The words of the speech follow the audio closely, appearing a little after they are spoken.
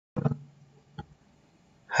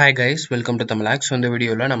Hi guys, welcome to Tamil Hacks. So இந்த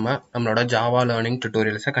வீடியோல நம்மளோட Java learning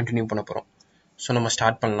tutorials கண்டினியூ பண்ண போறோம். ஸோ நம்ம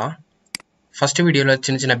ஸ்டார்ட் பண்ணலாம். ஃபர்ஸ்ட் வீடியோல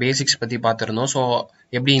சின்ன பேசிக்ஸ் பத்தி பார்த்திருந்தோம். ஸோ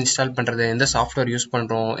எப்படி இன்ஸ்டால் பண்றது, எந்த சாஃப்ட்வேர் யூஸ்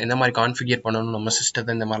பண்றோம், எந்த மாதிரி கான்ஃபிகர் பண்ணணும் நம்ம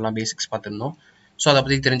சிஸ்டத்தை, இந்த மாதிரிலாம் பேசிக்ஸ் பார்த்திருந்தோம். ஸோ அதை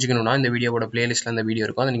பத்தி தெரிஞ்சுக்கணும்னா இந்த வீடியோவோட பிளேலிஸ்ட்ல இந்த வீடியோ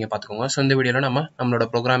இருக்கும், அதை நீங்க பார்த்துக்கோங்க. ஸோ இந்த வீடியோல நம்மளோட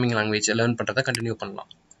ப்ரோக்ராமிங் லாங்குவேஜ் லேர்ன் பண்றதை கண்டினியூ பண்ணலாம்.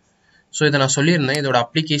 ஸோ இதை நான் சொல்லியிருந்தேன், இதோட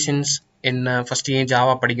அப்ளிகேஷன்ஸ் என்ன, ஃபர்ஸ்ட் ஏன்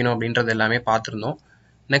ஜாவா படிக்கணும் அப்படின்றது எல்லாமே பார்த்துருந்தோம்.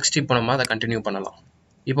 நெக்ஸ்ட் இப்போ நம்ம அதை கண்டினியூ பண்ணலாம்.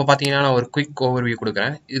 இப்போ பார்த்தீங்கன்னா நான் ஒரு குயிக் ஓவர்வியூ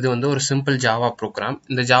கொடுக்குறேன். இது வந்து ஒரு சிம்பிள் ஜாவா ப்ரோக்ராம்.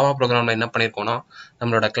 இந்த ஜாவா ப்ரோக்ராமில் என்ன பண்ணியிருக்கோம்னா,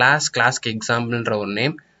 நம்மளோட கிளாஸ்க்கு எக்ஸாம்பிள்ன்ற ஒரு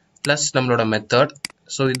நேம் ப்ளஸ் நம்மளோட மெத்தட்.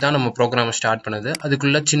 ஸோ இதுதான் நம்ம ப்ரோக்ராமை ஸ்டார்ட் பண்ணுது.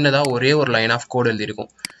 அதுக்குள்ளே சின்னதாக ஒரே ஒரு லைன் ஆஃப் கோடு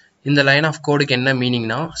எழுதியிருக்கும். இந்த லைன் ஆஃப் கோடுக்கு என்ன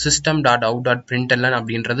மீனிங்னா, system.out.println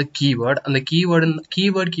அப்படின்றது கீவேர்டு. அந்த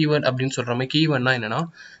கீவேர்டு அப்படின்னு சொல்கிற மாதிரி கீவேர்ட்னா என்னன்னா,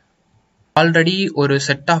 ஆல்ரெடி ஒரு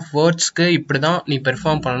செட் ஆஃப் வேர்ட்ஸ்க்கு இப்படி தான் நீ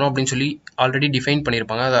பெர்ஃபார்ம் பண்ணணும் அப்படின்னு சொல்லி ஆல்ரெடி டிஃபைன்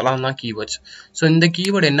பண்ணியிருப்பாங்க. அதெல்லாம் தான் கீவேர்ட்ஸ். ஸோ இந்த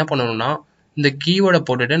கீவேர்டு என்ன பண்ணணும்னா, இந்த கீவேர்டை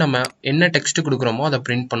போட்டுட்டு நம்ம என்ன டெக்ஸ்ட் கொடுக்குறோமோ அதை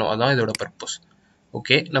பிரிண்ட் பண்ணோம். அதான் இதோட பர்பஸ்.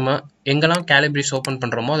 ஓகே, நம்ம எங்கெல்லாம் கேலிபிரிஸ் ஓப்பன்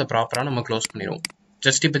பண்ணுறோமோ அதை ப்ராப்பராக நம்ம க்ளோஸ் பண்ணிடுவோம்.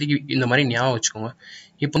 ஜஸ்ட் இப்போதைக்கு இந்த மாதிரி ஞாபகம் வச்சுக்கோங்க.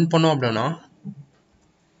 இப்போ ரன் பண்ணோம் அப்படின்னா,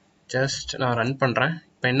 ஜஸ்ட் நான் ரன் பண்ணுறேன்.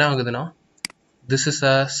 இப்போ என்ன ஆகுதுன்னா, this is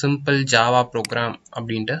a simple Java program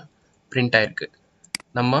அப்படின்ட்டு பிரிண்ட் ஆயிருக்கு.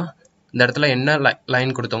 நம்ம இந்த இடத்துல என்ன லைன்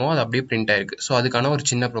கொடுத்தோமோ அது அப்படியே பிரிண்ட் ஆயிருக்கு. ஸோ அதுக்கான ஒரு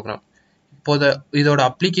சின்ன ப்ரோக்ராம். இப்போ இதோட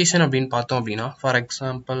அப்ளிகேஷன் அப்படின்னு பார்த்தோம் அப்படின்னா, ஃபார்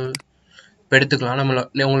எக்ஸாம்பிள் இப்போ எடுத்துக்கலாம்,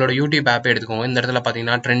 உங்களோட யூடியூப் ஆப்பே எடுத்துக்கோங்க. இந்த இடத்துல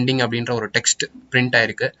பார்த்தீங்கன்னா ட்ரெண்டிங் அப்படின்ற ஒரு டெக்ஸ்ட் பிரிண்ட்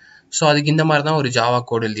ஆயிருக்கு. ஸோ அதுக்கு இந்த மாதிரி தான் ஒரு ஜாவா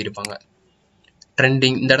கோடு எழுதியிருப்பாங்க.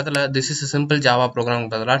 ட்ரெண்டிங் இந்த இடத்துல this is simple Java program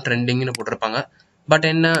பதிலாக ட்ரெண்டிங்னு போட்டிருப்பாங்க. பட்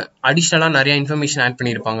என்ன அடிஷ்னலாக நிறைய இன்ஃபர்மேஷன் ஆட்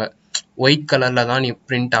பண்ணியிருப்பாங்க. ஒயிட் கலரில் தான் நீ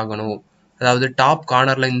பிரிண்ட் ஆகணும், அதாவது டாப்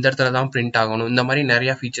கார்னரில் இந்த இடத்துல தான் பிரிண்ட் ஆகணும், இந்த மாதிரி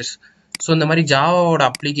நிறைய ஃபீச்சர்ஸ். ஸோ இந்த மாதிரி ஜாவாவோட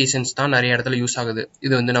அப்ளிகேஷன்ஸ் தான் நிறைய இடத்துல யூஸ் ஆகுது.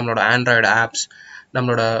 இது வந்து நம்மளோட ஆண்ட்ராய்டு ஆப்ஸ்,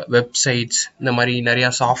 நம்மளோட வெப்சைட்ஸ், இந்த மாதிரி நிறைய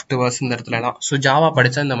சாஃப்ட்வேர்ஸ் இந்த இடத்துலலாம். ஸோ ஜாவா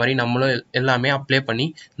படித்தா இந்த மாதிரி நம்மளும் எல்லாமே அப்ளை பண்ணி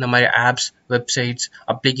இந்த மாதிரி ஆப்ஸ், வெப்சைட்ஸ்,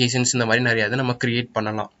 அப்ளிகேஷன்ஸ் இந்த மாதிரி நிறைய இதை நம்ம கிரியேட்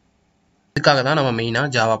பண்ணலாம். இதுக்காக தான் நம்ம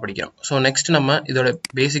மெயினாக ஜாவா படிக்கிறோம். ஸோ நெக்ஸ்ட் நம்ம இதோட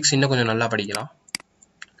பேசிக்ஸ் இன்னும் கொஞ்சம் நல்லா படிக்கலாம்.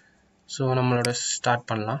 ஸோ நம்மளோட ஸ்டார்ட்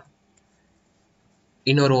பண்ணலாம்.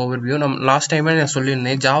 இன்னொரு ஓவர்வியூ. லாஸ்ட் டைமே நான்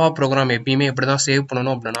சொல்லியிருந்தேன், ஜாவா ப்ரோக்ராம் எப்பயுமே எப்படி தான் சேவ்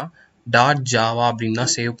பண்ணணும் அப்படின்னா .java அப்படின்னு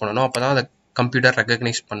தான் சேவ் பண்ணணும். அப்போ தான் அதை கம்ப்யூட்டர்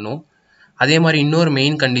ரெக்கக்னைஸ் பண்ணும். அதே மாதிரி இன்னொரு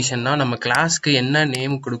மெயின் கண்டிஷன்னா, நம்ம கிளாஸ்க்கு என்ன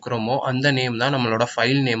நேம் கொடுக்குறோமோ அந்த நேம் தான் நம்மளோட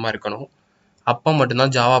ஃபைல் நேமாக இருக்கணும். அப்போ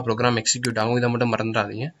மட்டும்தான் ஜாவா ப்ரோக்ராம் எக்ஸிக்யூட் ஆகும். இதை மட்டும்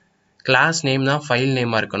மறந்துடாதீங்க. கிளாஸ் நேம் தான் ஃபைல்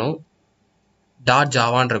நேமாக இருக்கணும்.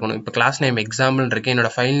 .javaன்னு இருக்கணும். இப்போ கிளாஸ் நேம் எக்ஸாம்பிள் இருக்கு,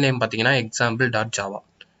 என்னோட ஃபைல் நேம் பார்த்தீங்கன்னா example.java.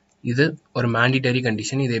 இது ஒரு மேண்டிட்டரி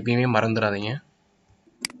கண்டிஷன், இது எப்பயுமே மறந்துடாதீங்க.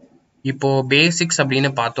 இப்போ பேசிக்ஸ் அப்படின்னு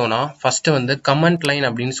பார்த்தோம்னா, ஃபர்ஸ்ட் வந்து கமெண்ட் லைன்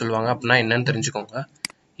அப்படின்னு சொல்லுவாங்க. அப்படின்னா என்னன்னு தெரிஞ்சுக்கோங்க.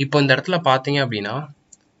 இப்போ இந்த இடத்துல பார்த்தீங்க அப்படின்னா,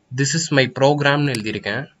 திஸ் இஸ் மை ப்ரோக்ராம்னு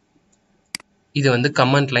எழுதியிருக்கேன். இது வந்து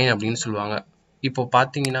கமெண்ட் லைன் அப்படின்னு சொல்லுவாங்க. இப்போ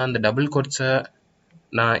பார்த்தீங்கன்னா அந்த டபுள் கோட்ஸை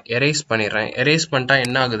நான் எரேஸ் பண்ணிடுறேன். எரேஸ் பண்ணிட்டா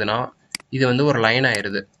என்ன ஆகுதுன்னா, இது வந்து ஒரு லைன்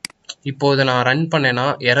ஆயிடுது. இப்போ இதை நான் ரன் பண்ணேன்னா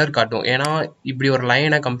எரர் காட்டும். ஏன்னா இப்படி ஒரு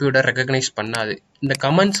லைனை கம்ப்யூட்டர் ரெக்கக்னைஸ் பண்ணாது. இந்த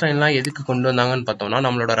கமெண்ட்ஸ் லைன்லாம் எதுக்கு கொண்டு வந்தாங்கன்னு பார்த்தோம்னா,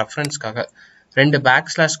 நம்மளோட ரெஃபரன்ஸ்க்காக 2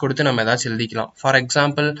 பேக்ஸ்லாஷ் கொடுத்து நம்ம ஏதாச்சும் எழுதிக்கலாம். ஃபார்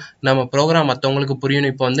எக்ஸாம்பிள் நம்ம ப்ரோக்ராம் மற்றவங்களுக்கு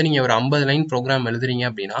புரியணும். இப்போ வந்து நீங்கள் ஒரு 50 லைன் ப்ரோக்ராம் எழுதுறீங்க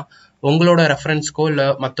அப்படின்னா, உங்களோட ரெஃபரன்ஸ்க்கோ இல்லை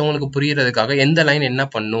மற்றவங்களுக்கு புரியறதுக்காக எந்த லைன் என்ன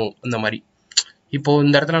பண்ணும் அந்த மாதிரி. இப்போ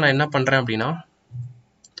இந்த இடத்துல நான் என்ன பண்ணுறேன் அப்படின்னா,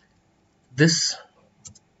 this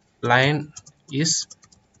line is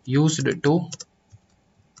used to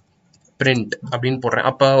print அப்படின்னு போடுறேன்.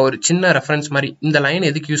 அப்போ ஒரு சின்ன ரெஃபரன்ஸ் மாதிரி. இந்த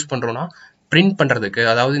லைன் எதுக்கு யூஸ் பண்ணுறோன்னா, பிரிண்ட் பண்ணுறதுக்கு,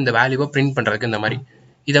 அதாவது இந்த வேல்யூவை பிரிண்ட் பண்ணுறதுக்கு. இந்த மாதிரி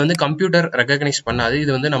இதை வந்து கம்ப்யூட்டர் ரெக்கக்னைஸ் பண்ணாது.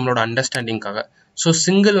 இது வந்து நம்மளோட அண்டர்ஸ்டாண்டிங்காக. So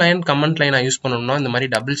single line comment line நான் யூஸ் பண்ணணும்னா இந்த மாதிரி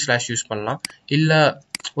டபுள் ஸ்லாஷ் யூஸ் பண்ணலாம். இல்லை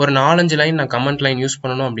ஒரு 4-5 லைன் நான் கமெண்ட் லைன் யூஸ்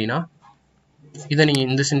பண்ணணும் அப்படின்னா இதை நீங்கள்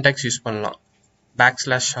இந்த சின்டாக்ஸ் யூஸ் பண்ணலாம்,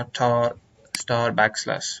 backslash star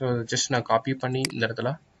backslash. So just நான் காப்பி பண்ணி இந்த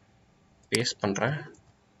இடத்துல பேஸ்ட் பண்ணுறேன்.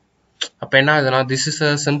 அப்போ என்ன ஆகுதுன்னா, this is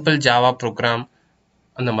a simple Java program.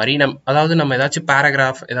 அந்த மாதிரி அதாவது நம்ம ஏதாச்சும்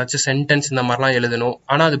பேராகிராஃப், ஏதாச்சும் சென்டென்ஸ் இந்த மாதிரிலாம் எழுதணும்.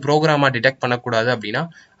 ஆனால் அது ப்ரோக்ராமாக டிடெக்ட் பண்ணக்கூடாது அப்படின்னா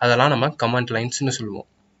அதெல்லாம் நம்ம கமெண்ட் லைன்ஸ்னு சொல்லுவோம்.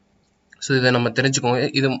 ஸோ இதை நம்ம தெரிஞ்சுக்கோங்க,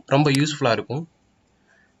 இது ரொம்ப யூஸ்ஃபுல்லாக இருக்கும்.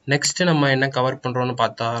 நெக்ஸ்ட் நம்ம என்ன கவர் பண்ணுறோன்னு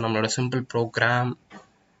பார்த்தா, நம்மளோட சிம்பிள் ப்ரோக்ராம்.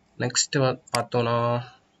 நெக்ஸ்ட் பார்த்தோன்னா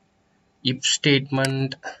இஃப்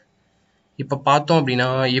ஸ்டேட்மெண்ட். இப்போ பார்த்தோம்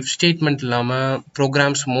அப்படின்னா, இஃப் ஸ்டேட்மெண்ட் இல்லாமல்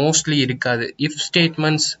ப்ரோக்ராம்ஸ் மோஸ்ட்லி இருக்காது. இஃப்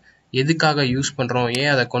ஸ்டேட்மெண்ட்ஸ் எதுக்காக யூஸ் பண்ணுறோம்,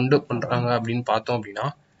 ஏன் அதை கொண்டு பண்ணுறாங்க அப்படின்னு பார்த்தோம் அப்படின்னா,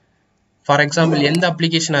 ஃபார் எக்ஸாம்பிள் எந்த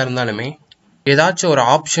அப்ளிகேஷனாக இருந்தாலுமே ஏதாச்சும் ஒரு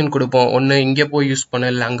ஆப்ஷன் கொடுப்போம். ஒன்று இங்கே போய் யூஸ்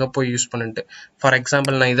பண்ணு, இல்லை அங்கே போய் யூஸ் பண்ணுன்ட்டு. ஃபார்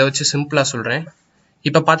எக்ஸாம்பிள் நான் இதை வச்சு சிம்பிளாக சொல்கிறேன்.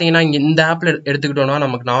 இப்போ பார்த்தீங்கன்னா இங்கே இந்த ஆப்பில் எடுத்துக்கிட்டோம்னா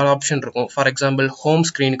நமக்கு 4 ஆப்ஷன் இருக்கும். ஃபார் எக்ஸாம்பிள் ஹோம்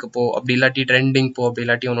ஸ்க்ரீனுக்கு போ, அப்படி இல்லாட்டி ட்ரெண்டிங் போ, அப்படி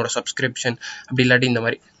இல்லாட்டி உன்னோட சப்ஸ்கிரிப்ஷன், அப்படி இல்லாட்டி இந்த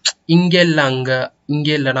மாதிரி இங்கே இல்லை அங்கே,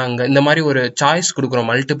 இங்கே இல்லைனா அங்கே, இந்த மாதிரி ஒரு சாய்ஸ் கொடுக்குறோம்,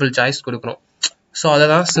 மல்டிபிள் சாய்ஸ் கொடுக்குறோம். ஸோ அதை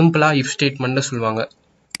தான் சிம்பிளாக இஃப் ஸ்டேட்மெண்ட்னு சொல்லுவாங்க.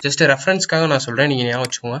 ஜஸ்ட் ரெஃபரன்ஸ்க்காக நான் சொல்கிறேன், நீங்கள் ஞாபகம்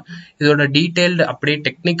வச்சுக்கோங்க. இதோட டீட்டெயில்டு அப்படியே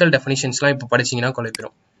டெக்னிக்கல் டெஃபினிஷன்ஸ்லாம் இப்போ படிச்சிங்கன்னா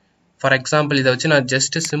குழப்பிடும். ஃபார் எக்ஸாம்பிள் இதை வச்சு நான்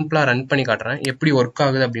ஜஸ்ட் சிம்பிளாக ரன் பண்ணி காட்டுறேன், எப்படி ஒர்க்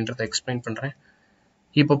ஆகுது அப்படின்றத எக்ஸ்பிளைன் பண்ணுறேன்.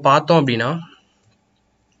 இப்போ பார்த்தோம் அப்படின்னா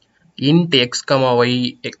int x, y,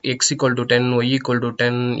 x equal to 10, y equal to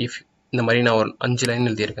 10, if இந்த மாதிரி நான் ஒரு 5 லைன்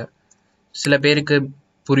எழுதியிருக்கேன். சில பேருக்கு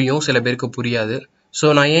புரியும், சில பேருக்கு புரியாது. ஸோ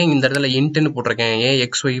நான் ஏன் இந்த இடத்துல இன்ட்னு போட்டிருக்கேன், ஏன்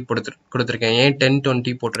xy கொடுத்துருக்கேன், ஏன் 10,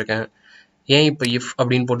 20 போட்டிருக்கேன், ஏன் இப்போ இஃப்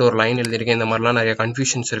அப்படின்னு போட்டு ஒரு லைன் எழுதியிருக்கேன், இந்த மாதிரிலாம் நிறைய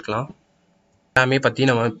கன்ஃபியூஷன்ஸ் இருக்கலாம். எல்லாமே பற்றி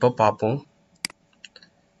நம்ம இப்போ பார்ப்போம்.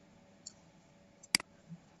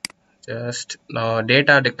 ஜஸ்ட் நான்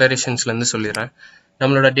டேட்டா டிக்ளரேஷன்ஸ்லேருந்து சொல்லிடுறேன்.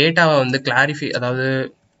 நம்மளோட டேட்டாவை வந்து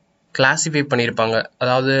கிளாசிஃபை பண்ணியிருப்பாங்க.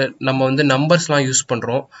 அதாவது நம்ம வந்து நம்பர்ஸ்லாம் யூஸ்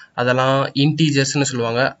பண்ணுறோம், அதெல்லாம் இன்டீஜர்ஸ்னு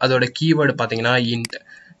சொல்லுவாங்க. அதோட கீவேர்டு பார்த்தீங்கன்னா இன்ட்.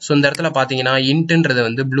 ஸோ இந்த இடத்துல பார்த்தீங்கன்னா இன்ட்ன்றது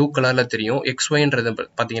வந்து ப்ளூ கலரில் தெரியும், எக்ஸ்ஒய்ன்றது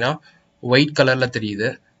பார்த்தீங்கன்னா ஒயிட் கலரில் தெரியுது.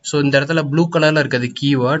 ஸோ இந்த இடத்துல ப்ளூ கலரில் இருக்கிறது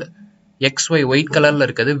கீவேர்டு, எக்ஸ்ஒய் ஒயிட் கலரில்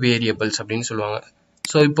இருக்கிறது வேரியபிள்ஸ் அப்படின்னு சொல்லுவாங்க.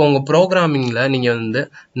 ஸோ இப்போ உங்கள் ப்ரோக்ராமிங்கில் நீங்கள் வந்து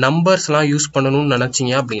நம்பர்ஸ்லாம் யூஸ் பண்ணணும்னு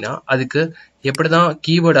நினச்சிங்க அப்படின்னா அதுக்கு எப்படி தான்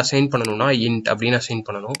கீவேர்டு அசைன் பண்ணணும்னா இன்ட் அப்படின்னு அசைன்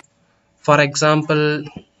பண்ணணும். ஃபார் எக்ஸாம்பிள்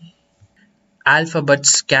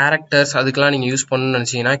ஆல்ஃபபெட்ஸ், கேரக்டர்ஸ் அதுக்கெல்லாம் நீங்கள் யூஸ் பண்ணணும்னு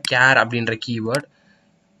நினச்சிங்கன்னா கேர் அப்படின்ற கீவேர்ட்.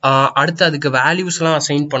 அடுத்து அதுக்கு வேல்யூஸ்லாம்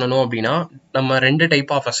அசைன் பண்ணணும் அப்படின்னா நம்ம 2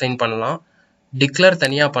 டைப் ஆஃப் அசைன் பண்ணலாம். டிக்ளேர்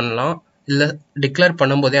தனியாக பண்ணலாம், இல்லை டிக்ளேர்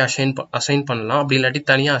பண்ணும்போதே அசைன் பண்ணலாம், அப்படி இல்லாட்டி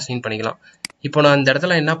தனியாக அசைன் பண்ணிக்கலாம். இப்போ நான் இந்த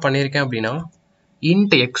இடத்துல என்ன பண்ணியிருக்கேன் அப்படின்னா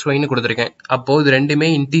இன்ட் xyன்னு கொடுத்துருக்கேன். அப்போது இது ரெண்டுமே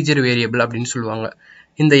இன்டீஜர் வேரியபிள் அப்படின்னு சொல்லுவாங்க.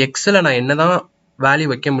 இந்த எக்ஸில் நான் என்ன தான் வேல்யூ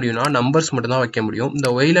வைக்க முடியும்னா நம்பர்ஸ் மட்டும் தான் வைக்க முடியும். இந்த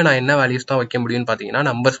ஒயில் நான் என்ன வேல்யூஸ் தான் வைக்க முடியும்னு பார்த்தீங்கன்னா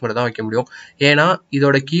நம்பர்ஸ் மட்டும் தான் வைக்க முடியும். ஏன்னா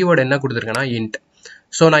இதோட கீவேர்டு என்ன கொடுத்துருக்கேன்னா இன்ட்.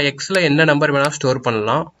 ஸோ நான் எக்ஸில் என்ன நம்பர் வேணால் ஸ்டோர்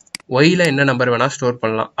பண்ணலாம், ஒயில் என்ன நம்பர் வேணால் ஸ்டோர்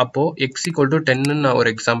பண்ணலாம். அப்போது எக்ஸ் ஈக்குவல் டு 10ன்னு நான் ஒரு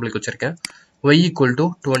எக்ஸாம்பிளுக்கு வச்சுருக்கேன், ஒய் ஈக்குவல் டு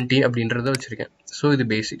 20 அப்படின்றத வச்சுருக்கேன். ஸோ இது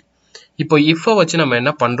பேசிக். இப்போ இஃபை வச்சு நம்ம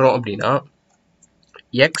என்ன பண்ணுறோம் அப்படின்னா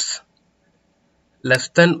எக்ஸ்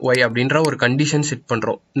லெஸ் தென் ஒய் அப்படின்ற ஒரு கண்டிஷன் செட்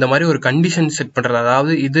பண்ணுறோம். இந்த மாதிரி ஒரு கண்டிஷன் செட் பண்ணுறது,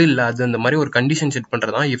 அதாவது இது இல்லை அது, இந்த மாதிரி ஒரு கண்டிஷன் செட்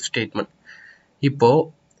பண்ணுறது தான் இஃப் ஸ்டேட்மெண்ட். இப்போது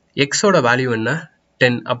எக்ஸோட வேல்யூ என்ன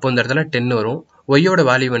 10, அப்போ இந்த இடத்துல 10 வரும். ஒய்யோட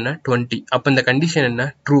வேல்யூ என்ன 20, அப்போ இந்த கண்டிஷன் என்ன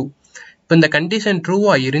ட்ரூ. இப்போ இந்த கண்டிஷன்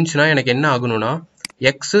ட்ரூவாக இருந்துச்சுன்னா எனக்கு என்ன ஆகணும்னா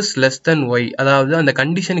X is less than Y, அதாவது அந்த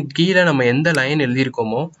கண்டிஷனுக்கு கீழே நம்ம எந்த லைன்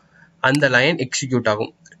எழுதியிருக்கோமோ அந்த லைன் எக்ஸிக்யூட்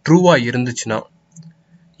ஆகும் ட்ரூவாக இருந்துச்சுன்னா.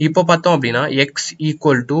 இப்போ பார்த்தோம் அப்படின்னா X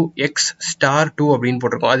equal to X star 2 அப்படின்னு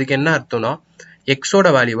போட்டிருக்கோம். அதுக்கு என்ன அர்த்தம்னா எக்ஸோட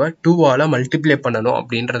வேல்யூவை 2ஆல் மல்டிப்ளை பண்ணணும்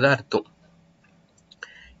அப்படின்றத அர்த்தம்.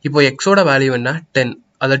 இப்போ எக்ஸோட வேல்யூ என்ன 10,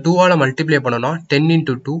 அதை 2ஆல் மல்டிப்ளை பண்ணோம்னா 10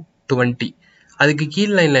 × 2 20. அதுக்கு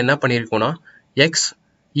கீழ் லைனில் என்ன பண்ணியிருக்கோம்னா எக்ஸ்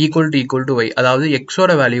ஈக்குவல் டு ஒய், அதாவது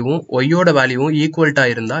எக்ஸோட வேல்யூவும் ஒய்யோட வேல்யூவும்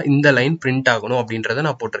ஈக்குவல்ட்டாக இருந்தால் இந்த லைன் பிரிண்ட் ஆகணும் அப்படின்றத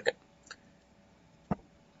நான் போட்டிருக்கேன்.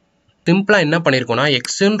 சிம்பிளாக என்ன பண்ணியிருக்கோம்னா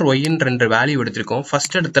எக்ஸுன்ற ஒய்ன்ற 2 வேல்யூ எடுத்திருக்கோம்.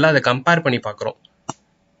 ஃபர்ஸ்ட் இடத்துல அதை கம்பேர் பண்ணி பார்க்குறோம்.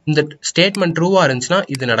 இந்த ஸ்டேட்மெண்ட் ட்ரூவாக இருந்துச்சுன்னா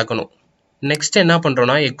இது நடக்கணும். நெக்ஸ்ட் என்ன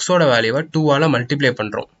பண்ணுறோம்னா எக்ஸோட வேல்யூவை 2ஆல் மல்டிப்ளை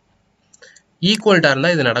பண்ணுறோம், ஈக்குவல்ட்டாக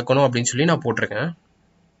இருந்தால் இது நடக்கணும் அப்படின்னு சொல்லி நான் போட்டிருக்கேன்.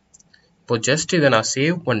 இப்போ ஜஸ்ட் இதை நான்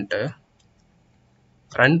சேவ் பண்ணிட்டு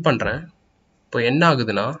ரன் பண்ணுறேன். இப்போ என்ன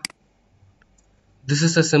ஆகுதுன்னா this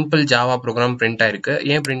is a simple Java program print ஆயிருக்கு.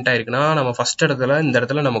 ஏன் பிரிண்ட் ஆயிருக்குன்னா நம்ம ஃபர்ஸ்ட் இடத்துல இந்த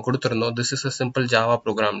இடத்துல நம்ம கொடுத்துருந்தோம் this is a simple Java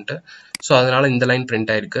ப்ரோக்ராம்ட்டு. So அதனால இந்த லைன்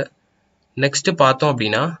பிரிண்ட் ஆயிருக்கு. நெக்ஸ்ட் பார்த்தோம்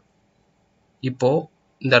அப்படின்னா இப்போ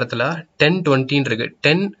இந்த இடத்துல 10 20 இருக்கு,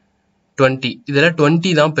 10 20 இதில்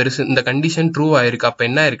 20 தான் பெருசு. இந்த கண்டிஷன் ட்ரூ ஆயிருக்கு. அப்போ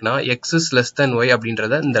என்ன ஆயிருக்குன்னா X is less than Y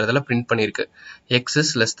அப்படின்றத இந்த இடத்துல பிரிண்ட் பண்ணியிருக்கு, X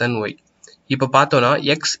is less than Y. இப்போ பார்த்தோன்னா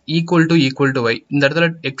எக்ஸ் ஈக்குவல் டு ஒய், இந்த இடத்துல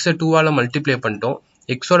எக்ஸை 2ஆல் மல்டிப்ளை பண்ணிட்டோம்,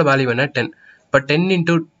 எக்ஸோட வேல்யூ என்ன 10. இப்போ 10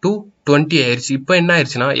 × 2 20 ஆயிடுச்சு. இப்போ என்ன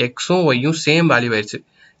ஆயிடுச்சுன்னா எக்ஸும் ஒய்யும் சேம் வேல்யூ ஆயிடுச்சு.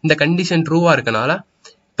 இந்த கண்டிஷன் ட்ரூவாக இருக்கனால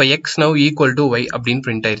இப்போ X now equal to Y அப்படின்னு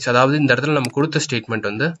பிரிண்ட் ஆயிடுச்சு. அதாவது இந்த இடத்துல நம்ம கொடுத்த ஸ்டேட்மெண்ட்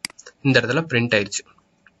வந்து இந்த இடத்துல பிரிண்ட் ஆயிடுச்சு.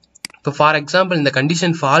 இப்போ ஃபார் எக்ஸாம்பிள் இந்த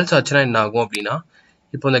கண்டிஷன் ஃபால்ஸ் ஆச்சுன்னா என்ன ஆகும் அப்படின்னா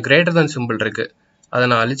இப்போ இந்த கிரேட்டர் தென் சிம்பிள் இருக்கு, அதை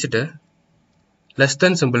நான் அழிச்சிட்டு லெஸ்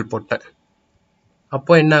தென் சிம்பிள் போட்டேன்.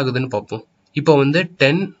 அப்போ என்ன ஆகுதுன்னு பார்ப்போம். இப்போ வந்து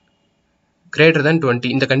 10 greater than 20,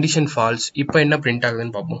 இந்த கண்டிஷன் ஃபால்ஸ். இப்போ என்ன பிரிண்ட்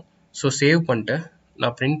ஆகுதுன்னு பார்ப்போம். ஸோ சேவ் பண்ணிட்டு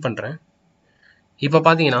நான் பிரிண்ட் பண்ணுறேன். இப்போ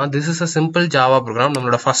பார்த்தீங்கன்னா this is a simple Java program,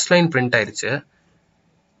 நம்மளோட ஃபர்ஸ்ட் லைன் பிரிண்ட் ஆயிடுச்சு.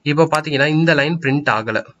 இப்போ பார்த்தீங்கன்னா இந்த லைன் பிரிண்ட்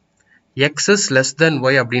ஆகலை, X is less than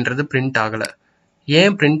Y அப்படின்றது பிரிண்ட் ஆகலை.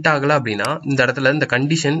 ஏன் பிரிண்ட் ஆகலை அப்படின்னா இந்த இடத்துல இந்த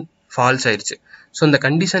கண்டிஷன் ஃபால்ஸ் ஆயிடுச்சு. ஸோ இந்த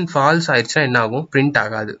கண்டிஷன் ஃபால்ஸ் ஆயிடுச்சுன்னா என்ன ஆகும், பிரிண்ட்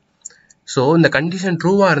ஆகாது. ஸோ இந்த கண்டிஷன்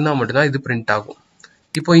ட்ரூவாக இருந்தால் மட்டும்தான் இது பிரிண்ட் ஆகும்.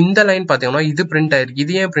 இப்போ இந்த லைன் பார்த்தீங்கன்னா இது பிரிண்ட் ஆயிருக்கு.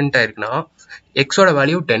 இது ஏன் பிரிண்ட் ஆயிருக்குன்னா எக்ஸோட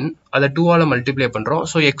வேல்யூ 10, அதை 2ஆல் மல்டிப்ளை பண்ணுறோம்.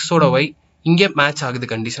 ஸோ எக்ஸோட ஒய் இங்கே மேட்ச் ஆகுது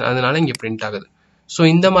கண்டிஷன், அதனால இங்கே பிரிண்ட் ஆகுது. ஸோ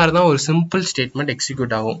இந்த மாதிரி தான் ஒரு சிம்பிள் ஸ்டேட்மெண்ட்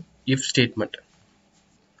எக்ஸிக்யூட் ஆகும் இஃப் ஸ்டேட்மெண்ட்.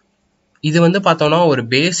 இது வந்து பார்த்தோம்னா ஒரு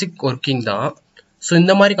பேசிக் ஒர்க்கிங் தான். ஸோ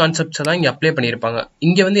இந்த மாதிரி கான்செப்ட்ஸை தான் இங்கே அப்ளை பண்ணியிருப்பாங்க.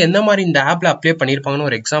 இங்கே வந்து எந்த மாதிரி இந்த ஆப்பில் அப்ளை பண்ணியிருப்பாங்கன்னு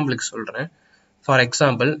ஒரு எக்ஸாம்பிளுக்கு சொல்கிறேன். ஃபார்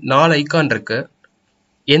எக்ஸாம்பிள் 4 ஐக்கான் இருக்கு.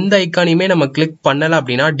 எந்த ஐக்கானையுமே நம்ம கிளிக் பண்ணலை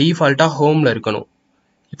அப்படின்னா டிஃபால்ட்டாக ஹோமில் இருக்கணும்.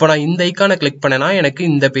 இப்போ நான் இந்த ஐக்கானை கிளிக் பண்ணேன்னா எனக்கு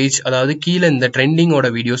இந்த பேஜ், அதாவது கீழே இந்த ட்ரெண்டிங்கோட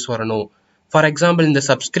வீடியோஸ் வரணும். ஃபார் எக்ஸாம்பிள் இந்த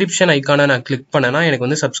சப்ஸ்கிரிப்ஷன் ஐக்கானை நான் கிளிக் பண்ணேன்னா எனக்கு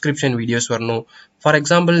வந்து சப்ஸ்கிரிப்ஷன் வீடியோஸ் வரணும். ஃபார்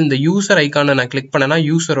எக்ஸாம்பிள் இந்த யூசர் ஐக்கானை நான் கிளிக் பண்ணேன்னா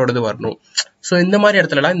யூசரோடது வரணும். ஸோ இந்த மாதிரி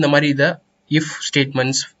இடத்துலலாம் இந்த மாதிரி இதை இஃப்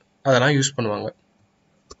ஸ்டேட்மெண்ட்ஸ் அதெல்லாம் யூஸ் பண்ணுவாங்க.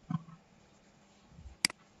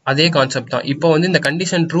 அதே கான்செப்ட் தான். இப்போ வந்து இந்த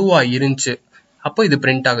கண்டிஷன் ட்ரூவா இருந்துச்சு, அப்போ இது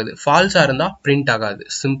பிரிண்ட் ஆகுது. ஃபால்ஸா இருந்தா பிரிண்ட் ஆகாது.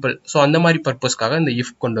 சிம்பிள். ஸோ அந்த மாதிரி பர்பஸ்க்காக இந்த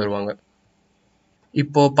இஃப் கொண்டு வருவாங்க.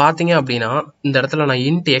 இப்போ பாத்தீங்க அப்படின்னா இந்த இடத்துல நான்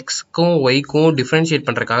இன்ட் எக்ஸ்க்கும் ஒய்க்கும் டிஃபரன்ஷியேட்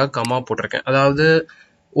பண்றதுக்காக கமா போட்டிருக்கேன். அதாவது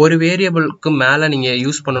ஒரு வேரியபிளுக்கு மேல நீங்க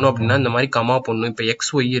யூஸ் பண்ணணும் அப்படின்னா இந்த மாதிரி கமா போடணும். இப்போ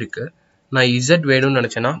எக்ஸ் ஒய் இருக்கு, நான் இசட் வேணும்னு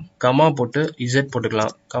நினைச்சேன்னா கமா போட்டு இசட்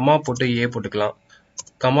போட்டுக்கலாம், கமா போட்டு ஏ போட்டுக்கலாம்,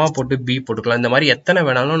 கமா போட்டு பி போட்டுக்கலாம். இந்த மாதிரி எத்தனை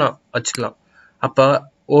வேணாலும் நான் வச்சுக்கலாம். அப்ப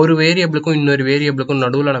ஒரு வேரியபிளுக்கும் இன்னொரு வேரியபிளுக்கும்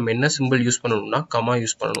நடுவில் நம்ம என்ன சிம்பிள் யூஸ் பண்ணணும்னா கமா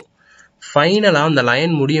யூஸ் பண்ணணும். ஃபைனலாக அந்த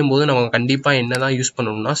லைன் முடியும் போது நம்ம கண்டிப்பாக என்னதான் யூஸ்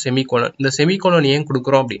பண்ணணும்னா செமிகோலன். இந்த செமிகோலன் ஏன்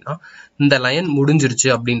கொடுக்குறோம் அப்படின்னா இந்த லைன் முடிஞ்சிருச்சு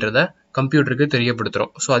அப்படின்றத கம்ப்யூட்டருக்கு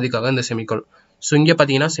தெரியப்படுத்துறோம். ஸோ அதுக்காக இந்த செமிகோலன். ஸோ இங்கே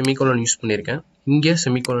பார்த்தீங்கன்னா செமிகோலன் யூஸ் பண்ணியிருக்கேன், இங்கே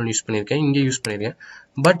செமிகோலன் யூஸ் பண்ணியிருக்கேன், இங்கே யூஸ் பண்ணியிருக்கேன்.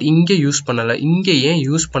 பட் இங்கே யூஸ் பண்ணலை. இங்கே ஏன்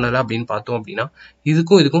யூஸ் பண்ணலை அப்படின்னு பார்த்தோம் அப்படின்னா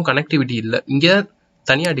இதுக்கும் கனெக்டிவிட்டி இல்லை. இங்கே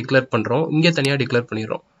தனியாக டிக்ளேர் பண்ணுறோம், இங்கே தனியாக டிக்ளேர்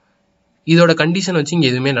பண்ணிடுறோம். இதோட கண்டிஷன் வச்சு இங்கே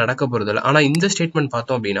எதுவுமே நடக்க போகிறது இல்லை. ஆனால் இந்த ஸ்டேட்மெண்ட்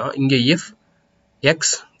பார்த்தோம் அப்படின்னா இங்கே if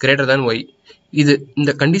X greater than y, இது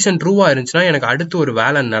இந்த கண்டிஷன் ட்ரூவா இருந்துச்சுன்னா எனக்கு அடுத்து ஒரு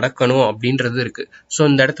வேலை நடக்கணும் அப்படின்றது இருக்கு. ஸோ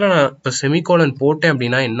இந்த இடத்துல நான் இப்போ செமிகோலன் போட்டேன்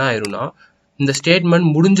அப்படின்னா என்ன ஆயிரும்னா இந்த ஸ்டேட்மெண்ட்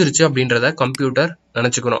முடிஞ்சிருச்சு அப்படின்றத கம்ப்யூட்டர்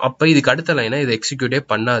நினைச்சுக்கணும். அப்போ இதுக்கு அடுத்த லைனை இது எக்ஸிக்யூட்டே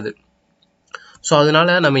பண்ணாது. ஸோ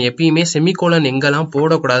அதனால நம்ம எப்பயுமே செமிகோலன் எங்கெல்லாம்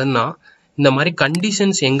போடக்கூடாதுன்னா இந்த மாதிரி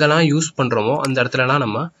கண்டிஷன்ஸ் எங்கெல்லாம் யூஸ் பண்றோமோ அந்த இடத்துலலாம்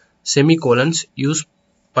நம்ம செமிகோலன்ஸ் யூஸ்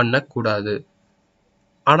பண்ணக்கூடாது.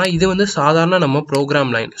 ஆனா இது வந்து சாதாரண நம்ம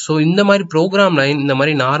ப்ரோக்ராம் லைன். ஸோ இந்த மாதிரி ப்ரோக்ராம் லைன், இந்த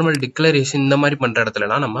மாதிரி நார்மல் டிக்ளரேஷன் இந்த மாதிரி பண்ற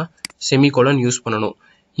இடத்துலலாம் நம்ம செமிகோலன் யூஸ் பண்ணணும்.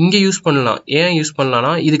 இங்க யூஸ் பண்ணலாம். ஏன் யூஸ்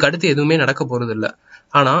பண்ணலாம்னா இதுக்கு அடுத்து எதுவுமே நடக்க போறது இல்லை.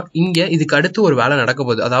 ஆனா இங்க இதுக்கு அடுத்து ஒரு வேலை நடக்க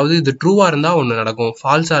போகுது. அதாவது இது ட்ரூவா இருந்தா ஒன்று நடக்கும்,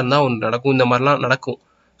 ஃபால்ஸா இருந்தா ஒன்று நடக்கும், இந்த மாதிரிலாம் நடக்கும்.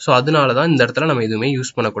 ஸோ அதனாலதான் இந்த இடத்துல நம்ம எதுவுமே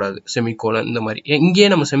யூஸ் பண்ணக்கூடாது செமிகோலன். இந்த மாதிரி இங்கேயே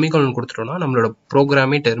நம்ம செமிகோலன் கொடுத்துட்டோம்னா நம்மளோட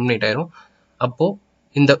ப்ரோக்ராமே டெர்மினேட் ஆயிரும். அப்போ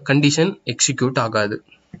இந்த கண்டிஷன் எக்ஸிக்யூட் ஆகாது.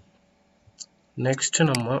 நெக்ஸ்ட்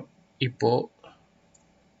நம்ம இப்போ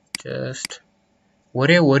ஜஸ்ட்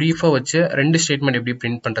ஒரே ஒரு இஃபை வச்சு ரெண்டு ஸ்டேட்மெண்ட் எப்படி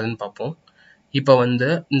பிரிண்ட் பண்றதுன்னு பார்ப்போம். இப்போ வந்து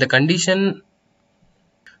இந்த கண்டிஷன்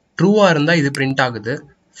ட்ரூவா இருந்தா இது பிரிண்ட் ஆகுது,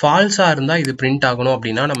 ஃபால்ஸா இருந்தா இது பிரிண்ட் ஆகணும்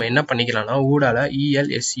அப்படின்னா நம்ம என்ன பண்ணிக்கலாம்னா ஊடால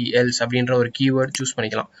ELSELS அப்படின்ற ஒரு கீவேர்ட் சூஸ்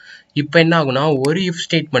பண்ணிக்கலாம். இப்போ என்ன ஆகும்னா ஒரு இஃப்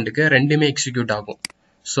ஸ்டேட்மெண்ட்டுக்கு ரெண்டுமே எக்ஸிக்யூட் ஆகும்.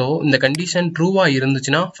 ஸோ இந்த கண்டிஷன் ட்ரூவா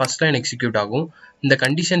இருந்துச்சுன்னா ஃபர்ஸ்ட் லைன் எக்ஸிக்யூட் ஆகும், இந்த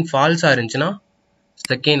கண்டிஷன் ஃபால்ஸா இருந்துச்சுன்னா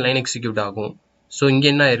செகண்ட் லைன் எக்ஸிக்யூட் ஆகும். ஸோ இங்கே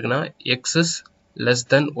என்ன இருக்குன்னா X is less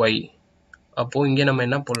than Y. அப்போ இங்கே நம்ம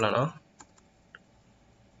என்ன போடலாம்னா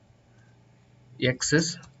X is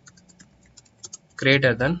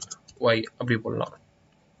greater than Y அப்படி போடலாம்.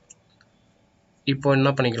 இப்போ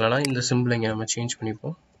என்ன பண்ணிக்கலாம்னா இந்த சிம்பிள் இங்கே நம்ம சேஞ்ச்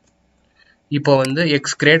பண்ணிப்போம். இப்போ வந்து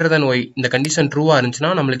எக்ஸ் கிரேட்டர் தென் ஒய் இந்த கண்டிஷன் ட்ரூவா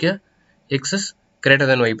இருந்துச்சுன்னா நம்மளுக்கு X is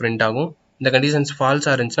greater than Y print ஆகும். இந்த கண்டிஷன்ஸ்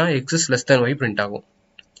ஃபால்ஸா இருந்துச்சுன்னா X is less than Y print ஆகும்.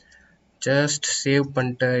 ஜஸ்ட் சேவ்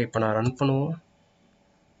பண்ணிட்டு இப்போ நான் ரன் பண்ணுவோம்.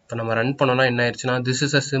 இப்போ நம்ம ரன் பண்ணோம்னா என்ன ஆயிடுச்சுன்னா this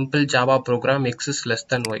is a simple Java program X is less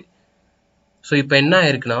than Y. So இப்போ என்ன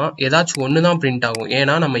ஆயிருக்குன்னா ஏதாச்சும் ஒன்று தான் பிரிண்ட் ஆகும்.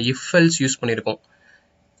 ஏன்னா நம்ம இஃப் எல்ஸ் யூஸ் பண்ணியிருக்கோம்.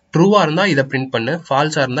 ட்ரூவா இருந்தா இதை பிரிண்ட் பண்ணு,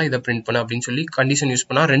 ஃபால்ஸா இருந்தா இதை பிரிண்ட் பண்ணு அப்படின்னு சொல்லி கண்டிஷன் யூஸ்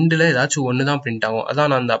பண்ணா ரெண்டுல ஏதாச்சும் ஒன்று தான் பிரிண்ட் ஆகும்.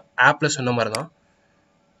 அதான் நான் அந்த ஆப்ல சொன்ன மாதிரி தான்.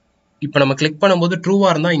 இப்போ நம்ம கிளிக் பண்ணும்போது ட்ரூவா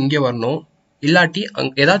இருந்தா இங்கே வரணும், இல்லாட்டி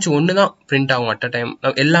ஏதாச்சும் ஒன்று தான் பிரிண்ட் ஆகும் அட் அ டைம்,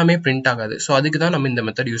 எல்லாமே பிரிண்ட் ஆகாது. ஸோ அதுக்கு தான் நம்ம இந்த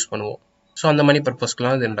மெத்தட் யூஸ் பண்ணுவோம். ஸோ அந்த மாதிரி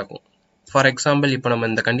பர்பஸ்க்குலாம் இது நடக்கும். ஃபார் எக்ஸாம்பிள் இப்போ நம்ம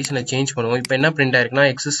இந்த கண்டிஷனை சேஞ்ச் பண்ணுவோம். இப்போ என்ன பிரிண்ட் ஆயிருக்குன்னா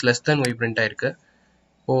X is less than Y print ஆயிருக்கு.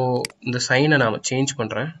 இப்போ இந்த சைனை நான் சேஞ்ச்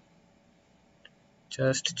பண்றேன்.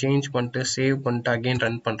 ஜஸ்ட் சேஞ்ச் பண்ணிட்டு சேவ் பண்ணிட்டு அகைன்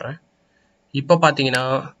ரன் பண்றேன். இப்போ பாத்தீங்கன்னா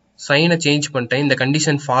சைனை சேஞ்ச் பண்ணிட்டேன், இந்த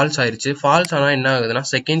கண்டிஷன் ஃபால்ஸ் ஆயிருச்சு. ஃபால்ஸ் ஆனால் என்ன ஆகுதுன்னா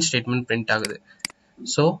செகண்ட் ஸ்டேட்மெண்ட் பிரிண்ட் ஆகுது.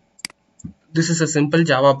 So this is a simple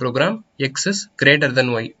Java program X is greater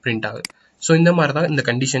than Y print ஆகுது. ஸோ இந்த மாதிரி தான் இந்த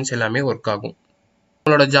கண்டிஷன்ஸ் எல்லாமே ஒர்க் ஆகும்.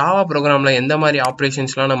 நம்மளோட ஜாவா ப்ரோக்ராம்ல எந்த மாதிரி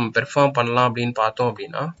ஆப்ரேஷன்ஸ்லாம் நம்ம பெர்ஃபார்ம் பண்ணலாம் அப்படின்னு பார்த்தோம்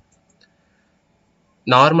அப்படின்னா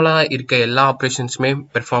நார்மலா இருக்க எல்லா ஆப்ரேஷன்ஸுமே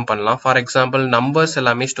பெர்ஃபார்ம் பண்ணலாம். ஃபார் எக்ஸாம்பிள் நம்பர்ஸ்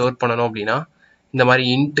எல்லாமே ஸ்டோர் பண்ணணும் அப்படின்னா இந்த மாதிரி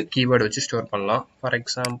இன்ட் கீவேர்டு வச்சு ஸ்டோர் பண்ணலாம். ஃபார்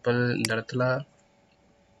எக்ஸாம்பிள் இந்த இடத்துல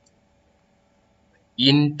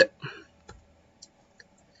இன்ட்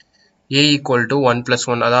a = 1 +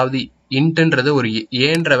 1, அதாவது இன்ட்ன்றது ஒரு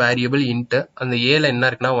ஏன்ற வேரியபிள் இன்ட், அந்த ஏல என்ன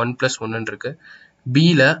இருக்குன்னா 1 + 1 இருக்கு,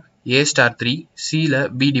 பில a star 3, cல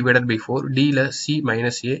b divided by 4, dல c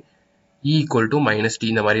minus a, e equal to minus d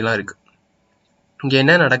இந்த மாதிரிலாம் இருக்கு. இங்க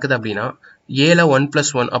என்ன நடக்குது அப்படின்னா ஏல 1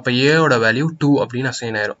 + 1, அப்ப a ஓட வேல்யூ 2 அப்படின்னு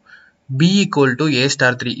அசைன் ஆயிரும். b equal to a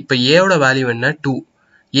star 3, இப்ப a ஓட வேல்யூ என்ன 2,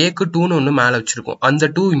 aக்கு 2ன்னு ஒன்று மேலே வச்சிருக்கோம், அந்த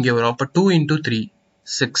 2 இங்கே வரும், அப்ப 2 × 3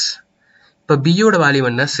 6. இப்ப b ஓட வேல்யூ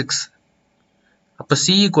என்ன 6, அப்ப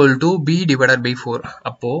c equal to b divided by 4,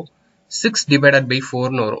 அப்போ 6 divided by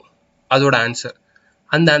 4ன்னு வரும் அதோட ஆன்சர்.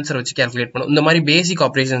 அந்த ஆன்சர் வச்சு கால்குலேட் பண்ணும். இந்த மாதிரி பேசிக்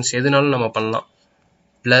ஆப்ரேஷன்ஸ் எதுனாலும் நம்ம பண்ணலாம்.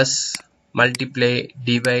 Plus, multiply,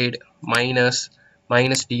 divide,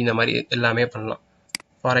 minus D இந்த மாதிரி எல்லாமே பண்ணலாம்.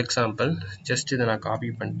 ஃபார் எக்ஸாம்பிள் ஜஸ்ட் இதை நான் காப்பி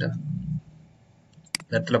பண்ணிட்டு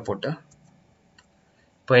இடத்துல போட்டு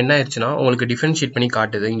இப்போ என்ன ஆயிடுச்சுன்னா உங்களுக்கு டிஃபரன்ஷியேட் பண்ணி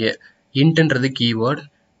காட்டுது. இங்கே இன்ட்ன்றது கீவேர்டு,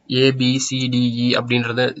 ABCDE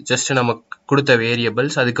அப்படின்றது ஜஸ்ட் நம்ம கொடுத்த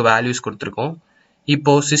வேரியபிள்ஸ், அதுக்கு வேல்யூஸ் கொடுத்துருக்கோம்.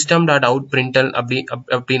 இப்போ system.out println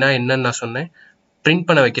அப்படின்னா என்னன்னு நான் சொன்னேன், பிரிண்ட்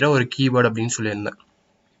பண்ண வைக்கிற ஒரு கீவேர்டு அப்படின்னு சொல்லியிருந்தேன்.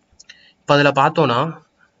 இப்போ அதில் பார்த்தோன்னா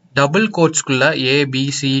டபுள் கோட்ஸ்குள்ள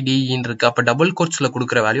ABCDEன்னு இருக்கு, அப்போ டபுள் கோட்ஸில்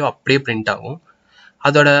கொடுக்குற வேல்யூ அப்படியே பிரிண்ட் ஆகும்.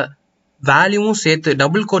 அதோட வேல்யூவும் சேர்த்து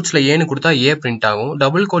டபுள் கோட்ஸ்ல ஏன்னு கொடுத்தா ஏ பிரிண்ட் ஆகும்,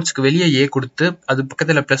 டபுள் கோட்ஸ்க்கு வெளியே ஏ கொடுத்து அது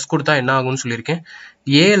பக்கத்தில் ப்ளஸ் கொடுத்தா என்ன ஆகும்னு சொல்லியிருக்கேன்,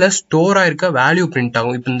 ஏல ஸ்டோர் ஆயிருக்க வேல்யூ பிரிண்ட்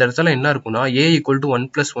ஆகும். இப்போ இந்த இடத்துல என்ன இருக்குன்னா a = 1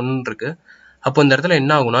 + 1 இருக்கு, அப்போ இந்த இடத்துல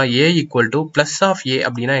என்ன ஆகும்னா a = +(a)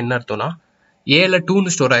 அப்படின்னா என்ன அர்த்தம்னா ஏல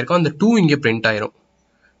 2ன்னு ஸ்டோர் ஆயிருக்கும், அந்த 2 இங்கே பிரிண்ட் ஆயிரும்.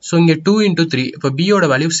 ஸோ இங்கே 2 × 3, இப்போ பியோட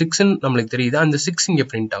வேல்யூ 6ன்னு நம்மளுக்கு தெரியுது, அந்த 6 இங்கே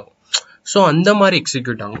பிரிண்ட் ஆகும். ஸோ அந்த மாதிரி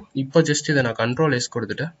எக்ஸிக்யூட் ஆகும். இப்போ ஜஸ்ட் இதை நான் Ctrl+S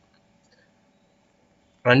கொடுத்துட்டு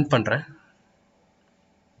ரன் பண்ணுறேன்.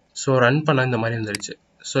 ஸோ ரன் பண்ண இந்த மாதிரி வந்துருச்சு.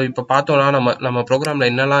 ஸோ இப்போ பார்த்தோம்னா நம்ம ப்ரோக்ராமில்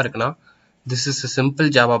என்னெல்லாம் இருக்குன்னா, this is simple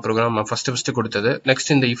Java program நான் ஃபஸ்ட்டு கொடுத்தது.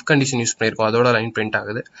 நெக்ஸ்ட் இந்த இஃப் கண்டிஷன் யூஸ் பண்ணியிருக்கோம், அதோட லைன் பிரிண்ட்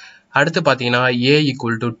ஆகுது. அடுத்து பார்த்தீங்கன்னா a =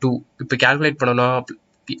 2, இப்போ கேல்குலேட் பண்ணோம்னா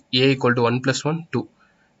a = 1 + 1 2,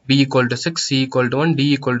 b = 6, c = 1, d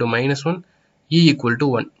 = -1, e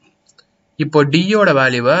 = 1. இப்போ d யோட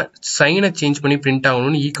வேல்யூவை சைனை சேஞ்ச் பண்ணி பிரிண்ட்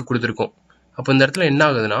ஆகணும்னு ஈக்கு கொடுத்துருக்கோம். அப்போ இந்த இடத்துல என்ன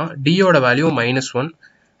ஆகுதுன்னா d யோட வேல்யூ -1,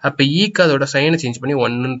 அப்போ ஈக்கு அதோட சைனை சேஞ்ச் பண்ணி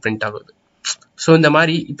 1ன்னு பிரிண்ட் ஆகுது. ஸோ இந்த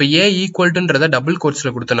மாதிரி இப்போ a ஈக்குவல்ட்டுன்றத டபுள்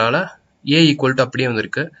கோட்ஸில் கொடுத்தனால a = அப்படியே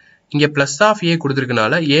வந்திருக்கு, இங்கே +(a)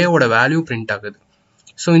 கொடுத்துருக்கனால ஏவோட வேல்யூ பிரிண்ட் ஆகுது.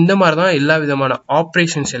 ஸோ இந்த மாதிரி தான் எல்லா விதமான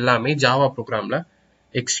ஆப்ரேஷன்ஸ் எல்லாமே ஜாவா ப்ரோக்ராமில்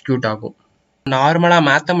எக்ஸிக்யூட் ஆகும். நார்மலாக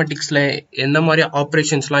மேத்தமெட்டிக்ஸில் எந்த மாதிரி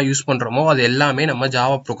ஆப்ரேஷன்ஸ்லாம் யூஸ் பண்ணுறோமோ அது எல்லாமே நம்ம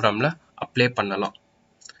ஜாவா ப்ரோக்ராமில் அப்ளை பண்ணலாம்.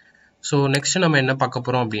 ஸோ நெக்ஸ்ட் நம்ம என்ன பார்க்க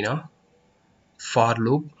போகிறோம் அப்படின்னா ஃபார்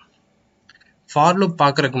லூப். ஃபார் லூப்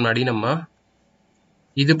பார்க்குறதுக்கு முன்னாடி நம்ம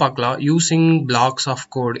இது பார்க்கலாம், யூசிங் பிளாக்ஸ் ஆஃப்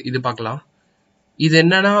கோட் இது பார்க்கலாம். இது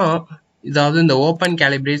என்னன்னா, இதாவது இந்த ஓப்பன்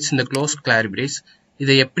கேலிபிரேட்ஸ், இந்த க்ளோஸ் கேலிபிரேட்ஸ்,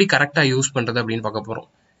 இதை எப்படி கரெக்டாக யூஸ் பண்ணுறது அப்படின்னு பார்க்க போகிறோம்.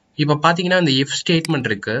 இப்போ பார்த்தீங்கன்னா இந்த இஃப் ஸ்டேட்மெண்ட்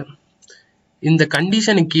இருக்கு, இந்த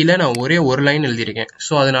கண்டிஷனுக்கு கீழே நான் ஒரே ஒரு லைன் எழுதியிருக்கேன்,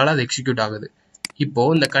 ஸோ அதனால அது எக்ஸிக்யூட் ஆகுது. இப்போ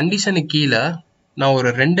இந்த கண்டிஷனுக்கு கீழே நான் ஒரு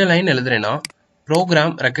 2 லைன் எழுதுறேன்னா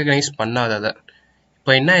ப்ரோக்ராம் ரெக்கக்னைஸ் பண்ணாததை.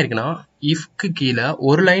 இப்போ என்ன ஆயிருக்குன்னா இஃப்க்கு கீழே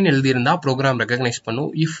ஒரு லைன் எழுதியிருந்தா ப்ரோக்ராம் ரெக்கக்னைஸ் பண்ணும்,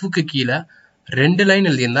 இஃப்க்கு கீழே 2 லைன்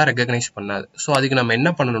எழுதியிருந்தா ரெக்கக்னைஸ் பண்ணாது. ஸோ அதுக்கு நம்ம என்ன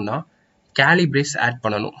பண்ணணும்னா கேலிபிரேஸ் ஆட்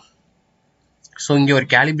பண்ணணும். ஸோ இங்கே ஒரு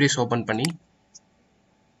கேலிபிரேஸ் ஓப்பன் பண்ணி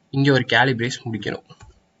இங்கே ஒரு கேலிபிரேஸ் முடிக்கணும்.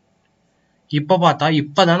 இப்போ பார்த்தா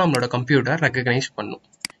இப்போதான் நம்மளோட கம்ப்யூட்டர் ரெக்கக்னைஸ் பண்ணும்.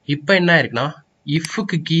 இப்போ என்ன ஆயிருக்குன்னா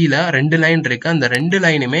இஃப்க்கு கீழே 2 லைன் இருக்கு, அந்த 2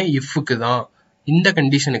 லைனுமே இஃப்க்கு தான், இந்த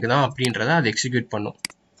கண்டிஷனுக்கு தான் அப்படின்றத அது எக்ஸிக்யூட் பண்ணும்.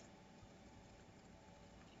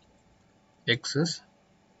 x is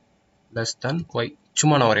less than y,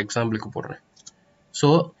 சும்மா நான் ஒரு எக்ஸாம்பிளுக்கு போடுறேன். ஸோ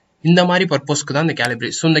இந்த மாதிரி பர்பஸ்க்கு தான் இந்த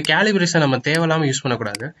கேலிபிரேஸ். ஸோ இந்த கேலிபிரேஸை நம்ம தேவையில்லாமல் யூஸ்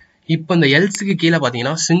பண்ணக்கூடாது. இப்போ இந்த எல்ஸுக்கு கீழே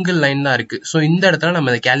பார்த்தீங்கன்னா சிங்கிள் லைன் தான் இருக்கு, ஸோ இந்த இடத்துல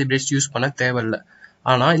நம்ம இந்த கேலிபிரேஸ் யூஸ் பண்ண தேவையில்லை.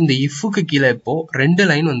 ஆனால் இந்த இஃப்க்கு கீழே இப்போ 2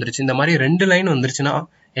 லைன் வந்துருச்சு, இந்த மாதிரி 2 லைன் வந்துருச்சுன்னா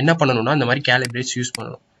என்ன பண்ணணும்னா இந்த மாதிரி கேலிபிரேஸ் யூஸ்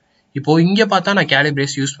பண்ணணும். இப்போ இங்கே பார்த்தா நான்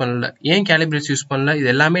கேலிபிரேஸ் யூஸ் பண்ணல. ஏன் கேலிபிரேஸ் யூஸ் பண்ணல? இது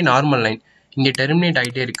எல்லாமே நார்மல் லைன், இங்கே டெர்மினேட்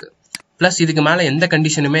ஆகிட்டே இருக்கு. ப்ளஸ் இதுக்கு மேலே எந்த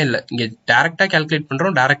கண்டிஷனுமே இல்லை, இங்கே டேரெக்டாக கேல்குலேட்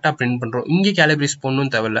பண்ணுறோம், டேரெக்டாக பிரிண்ட் பண்ணுறோம், இங்கே கேலிபிரேஸ்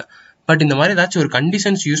பண்ணணும்னு தேவையில்ல. பட் இந்த மாதிரி ஏதாச்சும் ஒரு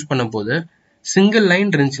கண்டிஷன்ஸ் யூஸ் பண்ணும் போது சிங்கிள்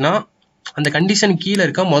லைன் இருந்துச்சுன்னா அந்த கண்டிஷன் கீழே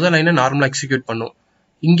இருக்க முதல் லைனை நார்மலாக எக்ஸிக்யூட் பண்ணும்.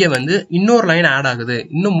 இங்கே வந்து இன்னொரு லைன் ஆட் ஆகுது,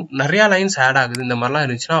 இன்னும் நிறையா லைன்ஸ் ஆட் ஆகுது, இந்த மாதிரிலாம்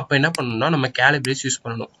இருந்துச்சுன்னா அப்போ என்ன பண்ணணும்னா நம்ம கேலிபிரேஸ் யூஸ்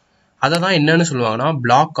பண்ணணும். அதை தான் என்னன்னு சொல்லுவாங்கன்னா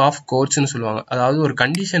பிளாக் ஆஃப் கோட்ஸ்ன்னு சொல்லுவாங்க. அதாவது ஒரு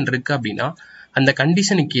கண்டிஷன் இருக்கு அப்படின்னா அந்த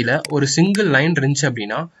கண்டிஷனுக்கு கீழே ஒரு சிங்கிள் லைன் இருந்துச்சு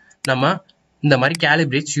அப்படின்னா நம்ம இந்த மாதிரி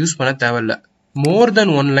கேலிபிரேட்ஸ் யூஸ் பண்ண தேவையில்ல. மோர்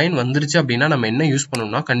தென் 1 லைன் வந்துருச்சு அப்படின்னா நம்ம என்ன யூஸ்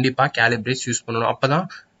பண்ணணும்னா கண்டிப்பாக கேலிபிரேட்ஸ் யூஸ் பண்ணணும். அப்போ தான்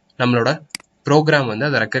நம்மளோட ப்ரோக்ராம் வந்து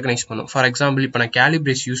அதை ரெக்கக்னைஸ் பண்ணும். ஃபார் எக்ஸாம்பிள் இப்போ நான்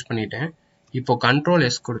கேலிபிரேட்ஸ் யூஸ் பண்ணிட்டேன், இப்போ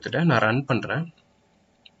Ctrl+S கொடுத்துட்டு நான் ரன் பண்ணுறேன்.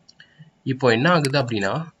 இப்போ என்ன ஆகுது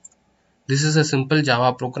அப்படின்னா this is a simple Java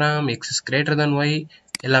program, x is greater than y,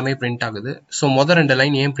 எல்லாமே பிரிண்ட் ஆகுது. ஸோ மொதல் 2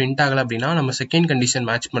 லைன் ஏன் பிரிண்ட் ஆகலை அப்படின்னா நம்ம செகண்ட் கண்டிஷன்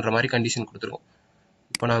மேட்ச் பண்ணுற மாதிரி கண்டிஷன் கொடுத்துருக்கோம்.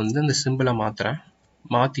 இப்போ நான் வந்து இந்த சிம்பிளை மாற்றுறேன்.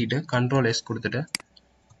 மாற்றிட்டு Ctrl+S கொடுத்துட்டு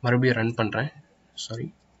மறுபடியும் ரன் பண்ணுறேன்.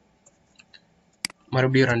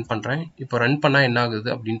 மறுபடியும் ரன் பண்ணுறேன். இப்போ ரன் பண்ணால் என்ன ஆகுது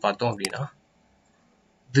அப்படின்னு பார்த்தோம் அப்படின்னா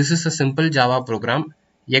this is a simple Java program,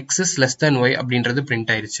 x is less than y அப்படின்றது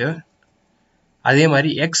பிரிண்ட் ஆயிடுச்சு. அதே மாதிரி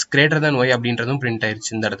x greater than y அப்படின்றதும் பிரிண்ட்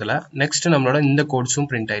ஆயிடுச்சு இந்த இடத்துல. நெக்ஸ்ட் நம்மளோட இந்த கோட்ஸும்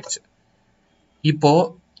பிரிண்ட் ஆயிடுச்சு. இப்போ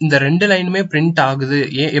இந்த 2 லைனுமே பிரிண்ட் ஆகுது.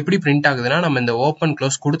 எப்படி பிரிண்ட் ஆகுதுன்னா நம்ம இந்த ஓப்பன்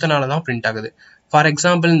க்ளோஸ் கொடுத்தனால தான் பிரிண்ட் ஆகுது. ஃபார்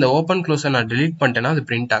எக்ஸாம்பிள் இந்த ஓப்பன் க்ளோஸை நான் delete பண்ணிட்டேன்னா அது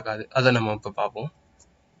பிரிண்ட் ஆகாது. அதை நம்ம இப்போ பார்ப்போம்.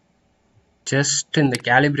 ஜஸ்ட் இந்த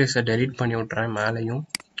கேலிப்ரேஸை delete பண்ணி விட்டுறேன், மேலேயும்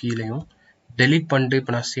கீழேயும் delete பண்ணிட்டு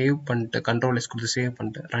இப்போ நான் சேவ் பண்ணிட்டு Ctrl+S கொடுத்து சேவ்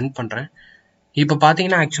பண்ணிட்டு ரன் பண்ணுறேன். இப்போ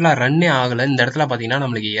பார்த்தீங்கன்னா ஆக்சுவலாக ரன்னே ஆகலை. இந்த இடத்துல பார்த்தீங்கன்னா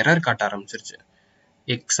நம்மளுக்கு எரர் காட்ட ஆரம்பிச்சிருச்சு.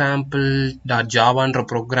 example.javaன்ற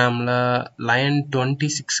ப்ரோக்ராமில் லைன்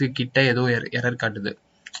 26 கிட்ட ஏதோ எரர் காட்டுது.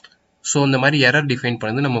 ஸோ இந்த மாதிரி எரர் டிஃபைன்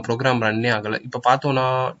பண்ணுது, நம்ம ப்ரோக்ராம் ரன்னே ஆகலை. இப்போ பார்த்தோன்னா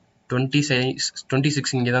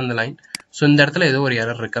 26 இங்கே தான் இந்த லைன். ஸோ இந்த இடத்துல ஏதோ ஒரு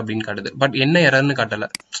எரர் இருக்குது அப்படின்னு காட்டுது. பட் என்ன எரர்னு காட்டலை.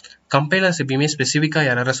 கம்பைலர்ஸ் எப்பயுமே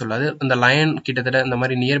ஸ்பெசிஃபிக்காக எரரை சொல்லாது, அந்த லைன் கிட்டத்தட்ட இந்த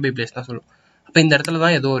மாதிரி நியர்பை பிளேஸ் தான் சொல்லும். அப்போ இந்த இடத்துல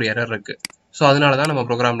தான் ஏதோ ஒரு எரர் இருக்குது. ஸோ அதனால தான் நம்ம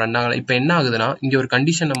ப்ரோக்ராம் ரன் ஆகலை. இப்போ என்ன ஆகுதுன்னா இங்கே ஒரு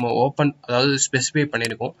கண்டிஷன் நம்ம அதாவது ஸ்பெசிஃபை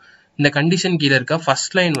பண்ணியிருக்கோம். இந்த கண்டிஷன் கீழே இருக்க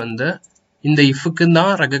ஃபர்ஸ்ட் லைன் வந்து இந்த இஃப்க்கு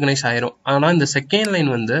தான் ரெகக்னைஸ் ஆயிரும். ஆனால் இந்த செகண்ட் லைன்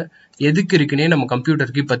வந்து எதுக்கு இருக்குன்னே நம்ம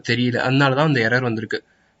கம்ப்யூட்டருக்கு இப்போ தெரியல. அதனால தான் அந்த எரர் வந்திருக்கு.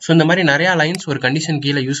 ஸோ இந்த மாதிரி நிறையா லைன்ஸ் ஒரு கண்டிஷன்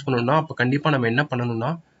கீழே யூஸ் பண்ணணும்னா அப்போ கண்டிப்பாக நம்ம என்ன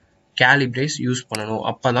பண்ணணும்னா கேலிப்ரேஸ் யூஸ் பண்ணணும்.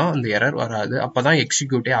 அப்போ தான் அந்த எரர் வராது, அப்போ தான்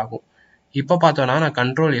எக்ஸிக்யூட்டே ஆகும். இப்போ பார்த்தோன்னா நான்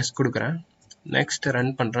Ctrl+S கொடுக்குறேன், நெக்ஸ்ட்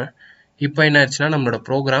ரன் பண்ணுறேன். இப்போ என்ன ஆயிடுச்சுன்னா நம்மளோட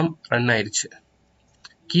ப்ரோக்ராம் ரன் ஆயிடுச்சு.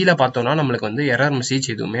 கீழே பார்த்தோன்னா நம்மளுக்கு வந்து எரர் மெசேஜ்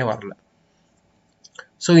எதுவுமே வரல.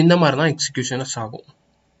 ஸோ இந்த மாதிரி தான் எக்ஸிக்யூஷன்ஸ் ஆகும்.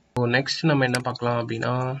 ஸோ நெக்ஸ்ட் நம்ம என்ன பார்க்கலாம்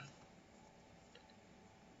அப்படின்னா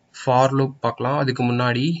ஃபார் லூப் பார்க்கலாம். அதுக்கு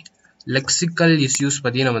முன்னாடி லெக்சிக்கல் இஷ்யூஸ்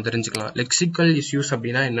பற்றி நம்ம தெரிஞ்சுக்கலாம். லெக்சிக்கல் இஷ்யூஸ்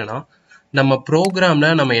அப்படின்னா என்னன்னா நம்ம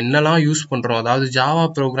ப்ரோக்ராமில் நம்ம என்னெல்லாம் யூஸ் பண்ணுறோம், அதாவது ஜாவா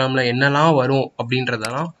ப்ரோக்ராமில் என்னெல்லாம் வரும்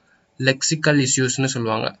அப்படின்றதெல்லாம் லெக்சிக்கல் இஷ்யூஸ்னு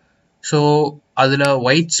சொல்லுவாங்க. ஸோ அதில்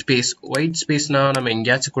ஒயிட் ஸ்பேஸ்னால் நம்ம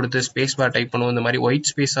எங்கேயாச்சும் கொடுத்து ஸ்பேஸ் பார் டைப் பண்ணுவோம். இந்த மாதிரி ஒயிட்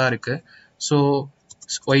ஸ்பேஸாக இருக்குது. ஸோ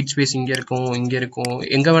ஒயிட் ஸ்பேஸ் இங்கே இருக்கும், இங்கே இருக்கும்,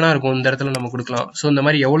 எங்கே வேணால் இருக்கும், இந்த இடத்துல நம்ம கொடுக்கலாம். ஸோ இந்த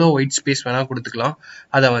மாதிரி எவ்வளோ ஒயிட் ஸ்பேஸ் வேணால் கொடுத்துக்கலாம்.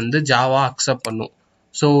 அதை வந்து ஜாவா அக்செப்ட் பண்ணும்.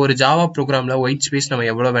 ஸோ ஒரு ஜாவா ப்ரோக்ராமில் ஒயிட் ஸ்பேஸ் நம்ம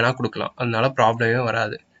எவ்வளோ வேணால் கொடுக்கலாம், அதனால ப்ராப்ளமே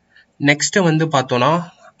வராது. நெக்ஸ்ட்டு வந்து பார்த்தோன்னா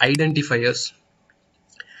ஐடென்டிஃபையர்ஸ்.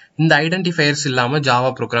 இந்த ஐடென்டிஃபையர்ஸ் இல்லாமல் ஜாவா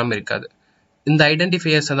ப்ரோக்ராம் இருக்காது. இந்த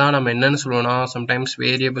ஐடென்டிஃபையர்ஸை தான் நம்ம என்னன்னு சொல்லுவோம்னா சம்டைம்ஸ்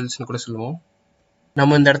வேரியபிள்ஸ்னு கூட சொல்லுவோம்.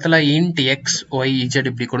 நம்ம இந்த இடத்துல int x y z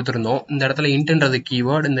இப்படி கொடுத்துருந்தோம். இந்த இடத்துல intன்றது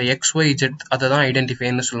கீவேர்டு, இந்த x y z அதை தான்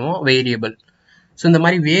ஐடென்டிஃபையர்னு சொல்லுவோம், வேரியபிள். ஸோ இந்த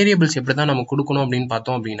மாதிரி வேரியபிள்ஸ் எப்படி தான் நம்ம கொடுக்கணும் அப்படின்னு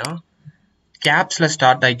பார்த்தோம் அப்படின்னா கேப்ஸில்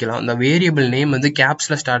ஸ்டார்ட் ஆகிக்கலாம். இந்த வேரியபிள் நேம் வந்து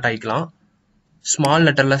கேப்ஸில் ஸ்டார்ட் ஆகிக்கலாம், ஸ்மால்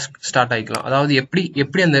லெட்டரில் ஸ்டார்ட் ஆகிக்கலாம். அதாவது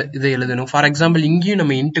எப்படி அந்த இதை எழுதணும். ஃபார் எக்ஸாம்பிள் இங்கேயும்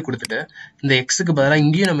நம்ம இன்ட்டு கொடுத்துட்டு இந்த எக்ஸுக்கு பதிலாக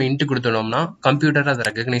இங்கேயும் நம்ம இன்ட்டு கொடுத்துட்டோம்னா கம்ப்யூட்டர் அதை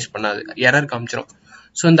ரெகக்னைஸ் பண்ணாது, எரர் காமிச்சிடும்.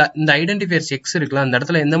 ஸோ இந்த ஐடென்டிஃபையர்ஸ் எக்ஸ் இருக்குல்ல, அந்த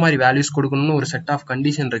இடத்துல எந்த மாதிரி வேல்யூஸ் கொடுக்கணும்னு ஒரு செட் ஆஃப்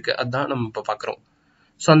கண்டிஷன் இருக்குது, அதுதான் நம்ம இப்போ பார்க்குறோம்.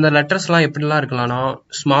 ஸோ அந்த லெட்டர்ஸ்லாம் எப்படிலாம் இருக்கலாம்னா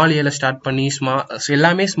ஸ்மால் ஏல ஸ்டார்ட் பண்ணி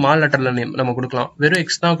எல்லாமே ஸ்மால் லெட்டரில் நம்ம கொடுக்கலாம். வெறும்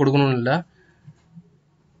எக்ஸ் தான் கொடுக்கணும்னு இல்லை,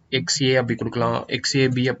 XA அப்படி கொடுக்கலாம்,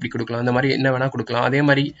 XAB அப்படி கொடுக்கலாம், இந்த மாதிரி என்ன வேணால் கொடுக்கலாம். அதே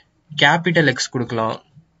மாதிரி கேபிட்டல் எக்ஸ் கொடுக்கலாம்,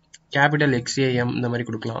 கேபிட்டல் XAM இந்த மாதிரி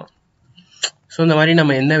கொடுக்கலாம். ஸோ இந்த மாதிரி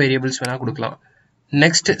நம்ம என்ன வேரியபிள்ஸ் வேணால் கொடுக்கலாம்.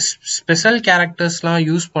 நெக்ஸ்ட் ஸ்பெஷல் கேரக்டர்ஸ்லாம்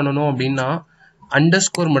யூஸ் பண்ணணும் அப்படின்னா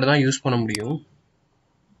அண்டர்ஸ்கோர் மட்டும் தான் யூஸ் பண்ண முடியும்.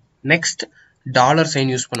 நெக்ஸ்ட் $sign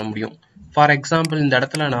யூஸ் பண்ண முடியும். ஃபார் எக்ஸாம்பிள் இந்த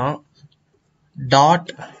இடத்துல நான்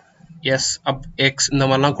 .s இந்த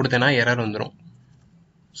மாதிரிலாம் கொடுத்தேன்னா எரர் வந்துடும்.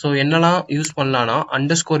 ஸோ என்னெல்லாம் யூஸ் பண்ணலாம்னா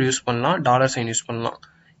அண்டர்ஸ்கோர் யூஸ் பண்ணலாம், $sign யூஸ் பண்ணலாம்.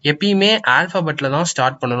 எப்பயுமே ஆல்ஃபாபெட்டில் தான்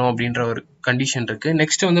ஸ்டார்ட் பண்ணணும் அப்படின்ற ஒரு கண்டிஷன் இருக்குது.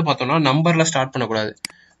 நெக்ஸ்ட் வந்து பார்த்தோம்னா நம்பரில் ஸ்டார்ட் பண்ணக்கூடாது.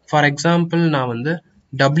 ஃபார் எக்ஸாம்பிள் நான் வந்து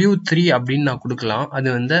W3 அப்படின்னு நான் கொடுக்கலாம், அது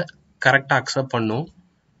வந்து கரெக்டாக அக்செப்ட் பண்ணும்.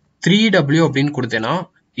 3W அப்படின்னு கொடுத்தேன்னா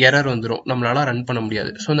எரர் வந்துடும், நம்மளால ரன் பண்ண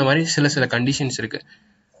முடியாது. ஸோ இந்த மாதிரி சில கண்டிஷன்ஸ் இருக்குது.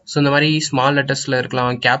 ஸோ இந்த மாதிரி ஸ்மால் லெட்டர்ஸில்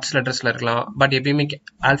இருக்கலாம், கேப்ஸ் லெட்டர்ஸில் இருக்கலாம், பட் எப்பயுமே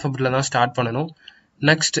ஆல்ஃபாபெட்டில் தான் ஸ்டார்ட் பண்ணணும்.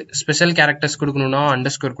 நெக்ஸ்ட் ஸ்பெஷல் கேரக்டர்ஸ் கொடுக்கணும்னா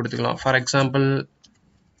அண்டர்ஸ்கோர் கொடுத்துக்கலாம். For example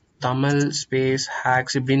Tamil space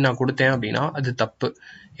hacks இப்படின்னு நான் கொடுத்தேன் அப்படின்னா அது தப்பு.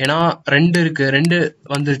 ஏன்னா 2 இருக்கு, 2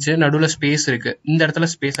 வந்துருச்சு, நடுவில் ஸ்பேஸ் இருக்கு, இந்த இடத்துல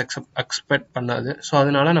ஸ்பேஸ் அக்செப்ட் பண்ணாது. ஸோ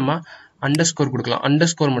அதனால நம்ம அண்டர்ஸ்கோர் கொடுக்கலாம்,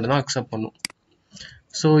 அண்டர்ஸ்கோர் மட்டும் தான் அக்செப்ட் பண்ணும்.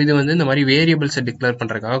 ஸோ இது வந்து இந்த மாதிரி வேரியபிள்ஸை டிக்ளேர்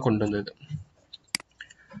பண்ணுறதுக்காக கொண்டு வந்தது.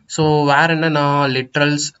 ஸோ வேற என்னன்னா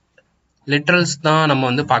லிட்ரல்ஸ் தான் நம்ம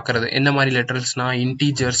வந்து பார்க்கறது. எந்த மாதிரி லிட்ரல்ஸ்னா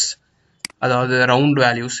இன்டீஜர்ஸ், அதாவது ரவுண்ட்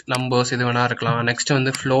வேல்யூஸ், நம்பர்ஸ் இது வேணா இருக்கலாம். நெக்ஸ்ட்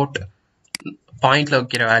வந்து ஃப்ளோட், பாயிண்ட்ல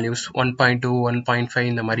வைக்கிற வேல்யூஸ் 1.2 1.5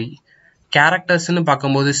 இந்த மாதிரி. கேரக்டர்ஸ்னு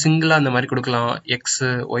பார்க்கும்போது சிங்கிளா அந்த மாதிரி கொடுக்கலாம், எக்ஸ்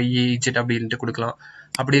ஒய் இஜெட் அப்படின்ட்டு கொடுக்கலாம்.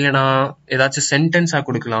 அப்படி இல்லைனா ஏதாச்சும் சென்டென்ஸா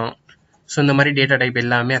கொடுக்கலாம். ஸோ இந்த மாதிரி டேட்டா டைப்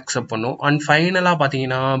எல்லாமே அக்செப்ட் பண்ணும். அண்ட் ஃபைனலாக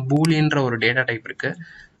பார்த்தீங்கன்னா பூலியன்ற ஒரு டேட்டா டைப் இருக்கு.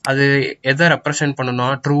 அது எதை ரெப்ரசென்ட் பண்ணணும்னா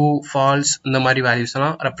ட்ரூ ஃபால்ஸ் இந்த மாதிரி வேல்யூஸ்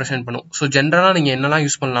எல்லாம் ரெப்ரசென்ட் பண்ணும். ஸோ ஜென்ரலாக நீங்கள் என்னெல்லாம்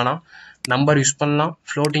யூஸ் பண்ணலாம்னா நம்பர் யூஸ் பண்ணலாம்,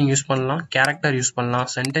 ஃப்ளோட்டிங் யூஸ் பண்ணலாம், கேரக்டர் யூஸ் பண்ணலாம்,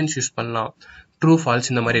 சென்டென்ஸ் யூஸ் பண்ணலாம், ட்ரூ ஃபால்ஸ்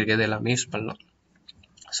இந்த மாதிரி இருக்கிறது எல்லாமே யூஸ் பண்ணலாம்.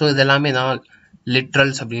 ஸோ இது எல்லாமே தான்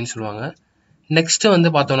லிட்ரல்ஸ் அப்படின்னு சொல்லுவாங்க. நெக்ஸ்ட் வந்து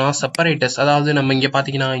பார்த்தோம்னா செப்பரேட்டர்ஸ். அதாவது நம்ம இங்கே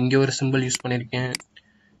பார்த்தீங்கன்னா இங்கே ஒரு சிம்பிள் யூஸ் பண்ணியிருக்கேன்,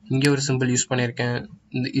 இங்கே ஒரு சிம்பிள் யூஸ் பண்ணியிருக்கேன்,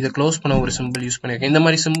 இதை க்ளோஸ் பண்ண ஒரு சிம்பிள் யூஸ் பண்ணியிருக்கேன். இந்த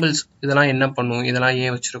மாதிரி சிம்பிள்ஸ் இதெல்லாம் என்ன பண்ணும், இதெல்லாம்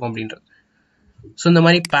ஏன் வச்சிருக்கோம் அப்படின்றது. ஸோ இந்த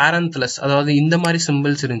மாதிரி பேரண்ட்லெஸ், அதாவது இந்த மாதிரி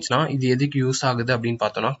சிம்பிள்ஸ் இருந்துச்சுன்னா இது எதுக்கு யூஸ் ஆகுது அப்படின்னு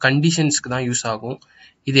பார்த்தோம்னா கண்டிஷன்ஸ்க்கு தான் யூஸ் ஆகும்.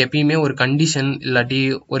 இது எப்பயுமே ஒரு கண்டிஷன் இல்லாட்டி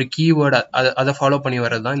ஒரு கீவேர்டு அதை ஃபாலோ பண்ணி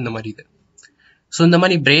வர்றது தான் இந்த மாதிரி இது. ஸோ இந்த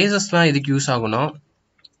மாதிரி பிரேசஸ்லாம் எதுக்கு யூஸ் ஆகும்னா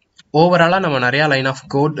ஓவராலாக நம்ம நிறையா லைன் ஆஃப்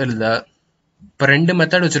கோட் எழுத, இப்போ 2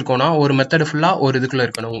 மெத்தட் வச்சிருக்கோம்னா ஒரு மெத்தட் ஃபுல்லாக ஒரு இதுக்குள்ள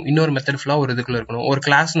இருக்கணும், இன்னொரு மெத்தட் ஃபுல்லாக ஒரு இதுக்குள்ள இருக்கணும், ஒரு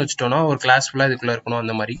கிளாஸ்னு வச்சுட்டோம்னா ஒரு கிளாஸ் ஃபுல்லாக இதுக்குள்ள இருக்கணும்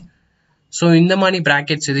அந்த மாதிரி. ஸோ இந்த மாதிரி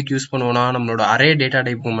பிராக்கெட்ஸ் எதுக்கு யூஸ் பண்ணுவோம்னா நம்மளோட அரே டேட்டா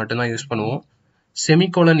டைப்புக்கு மட்டும்தான் யூஸ் பண்ணுவோம்.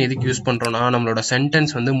 செமிகோலன் எதுக்கு யூஸ் பண்ணுறோம்னா நம்மளோட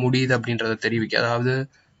சென்டென்ஸ் வந்து முடியுது அப்படின்றத தெரிவிக்க, அதாவது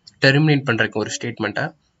டெர்மினேட் பண்ணுறதுக்கு ஒரு ஸ்டேட்மெண்ட்டை.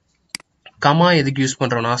 கமா எதுக்கு யூஸ்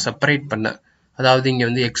பண்ணுறோம்னா செப்பரேட் பண்ண, அதாவது இங்கே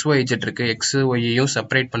வந்து எக்ஸ் ஒய் ஜெட் இருக்கு, எக்ஸ் ஒய்யையும்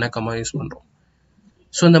செப்பரேட் பண்ண கமா யூஸ் பண்ணுறோம்.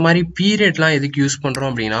 ஸோ இந்த மாதிரி பீரியட்லாம் எதுக்கு யூஸ் பண்ணுறோம்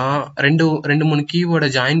அப்படின்னா ரெண்டு மூணு கீவேர்டை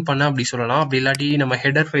ஜாயின் பண்ண அப்படி சொல்லலாம். அப்படி இல்லாட்டி நம்ம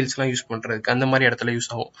ஹெடர் ஃபைல்ஸ்லாம் யூஸ் பண்ணுறதுக்கு அந்த மாதிரி இடத்துல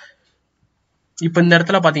யூஸ் ஆகும். இப்போ இந்த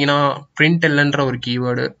இடத்துல பார்த்தீங்கன்னா printlnன்ற ஒரு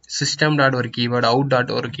கீவேர்டு, சிஸ்டம் டாட் ஒரு கீவேர்டு, அவுட்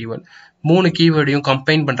டாட் ஒரு கீவேர்டு, 3 கீவேர்டையும்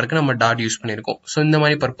கம்பைன் பண்ணுறதுக்கு நம்ம டாட் யூஸ் பண்ணியிருக்கோம். ஸோ இந்த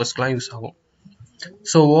மாதிரி பர்பஸ்க்குலாம் யூஸ் ஆகும்.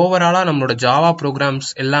 ஸோ ஓவராலாக நம்மளோட ஜாவா ப்ரோக்ராம்ஸ்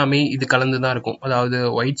எல்லாமே இது கலந்து தான் இருக்கும். அதாவது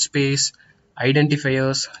white space,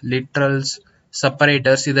 identifiers, literals,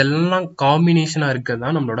 separators இதெல்லாம் காம்பினேஷனாக இருக்கிறது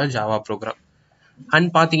தான் நம்மளோட ஜாவா ப்ரோக்ராம். அண்ட்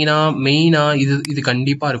பார்த்தீங்கன்னா மெயினாக இது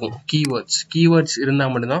கண்டிப்பாக இருக்கும் கீவேர்ட்ஸ்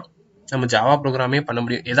இருந்தால் மட்டும்தான் நம்ம ஜாவா ப்ரோக்ராமே பண்ண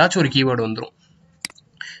முடியும். ஏதாச்சும் ஒரு கீவேர்டு வந்துடும்.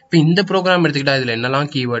 இப்போ இந்த ப்ரோக்ராம் எடுத்துக்கிட்டா இதில் என்னெல்லாம்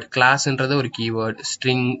கீவேர்டு, கிளாஸ்ன்றது ஒரு keyword,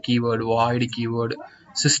 string keyword, void keyword,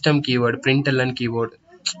 system keyword, println keyword.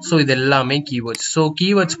 So இது எல்லாமே கீவேர்ட்ஸ். ஸோ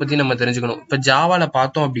கீவேர்ட்ஸ் பற்றி நம்ம தெரிஞ்சுக்கணும். இப்போ ஜாவாவில்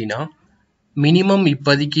பார்த்தோம் அப்படின்னா மினிமம்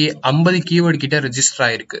இப்போதைக்கு 50 கீவேர்டு கிட்ட ரெஜிஸ்டர்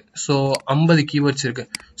ஆயிருக்கு. ஸோ 50 கீவேர்ட்ஸ் இருக்கு.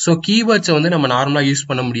 ஸோ கீவேர்ட்ஸை வந்து நம்ம நார்மலாக யூஸ்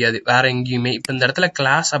பண்ண முடியாது வேற எங்கேயுமே. இப்போ இந்த இடத்துல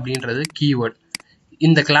கிளாஸ் அப்படின்றது கீவேர்டு.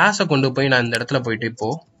 இந்த கிளாஸை கொண்டு போய் நான் இந்த இடத்துல போயிட்டு இப்போ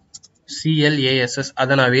CLASS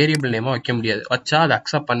அதை நான் வேரியபிள் நேமாக வைக்க முடியாது. வச்சா அதை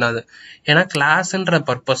அக்செப்ட் பண்ணாது. ஏன்னா கிளாஸ்ன்ற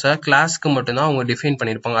பர்பஸை கிளாஸ்க்கு மட்டும்தான் அவங்க டிஃபைன்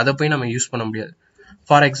பண்ணியிருப்பாங்க. அதை போய் நம்ம யூஸ் பண்ண முடியாது.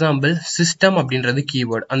 ஃபார் எக்ஸாம்பிள் சிஸ்டம் அப்படின்றது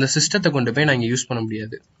கீவேர்டு, அந்த சிஸ்டத்தை கொண்டு போய் நாங்கள் யூஸ் பண்ண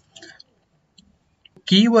முடியாது.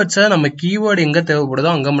 கீவேர்ட்ஸை நம்ம கீவேர்டு எங்கே தேவைப்படுதோ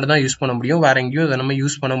அங்கே மட்டும் தான் யூஸ் பண்ண முடியும், வேற எங்கேயும் அதை நம்ம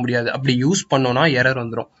யூஸ் பண்ண முடியாது. அப்படி யூஸ் பண்ணோம்னா எரர்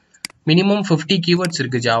வந்துடும். மினிமம் 50 கீவேர்ட்ஸ்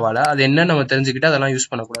இருக்கு ஜாவால. அது என்ன நம்ம தெரிஞ்சுக்கிட்டு அதெல்லாம் யூஸ்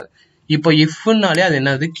பண்ணக்கூடாது. இப்போ இஃப்னாலே அது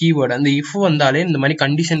என்னது கீவேர்டு. அந்த இஃப் வந்தாலே இந்த மாதிரி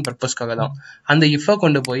கண்டிஷன் பர்பஸ்க்காக தான். அந்த இஃபை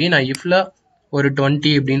கொண்டு போய் நான் இஃப்ல ஒரு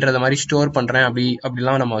 20 அப்படின்றத மாதிரி ஸ்டோர் பண்றேன்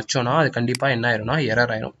அப்படிலாம் நம்ம வச்சோம்னா அது கண்டிப்பா என்ன ஆயிரும்னா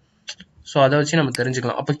எரர் ஆயிரும். ஸோ அதை வச்சு நம்ம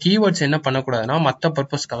தெரிஞ்சுக்கலாம். அப்போ கீவேர்ட்ஸ் என்ன பண்ணக்கூடாதுன்னா மற்ற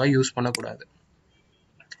பர்பஸ்க்காக யூஸ் பண்ணக்கூடாது.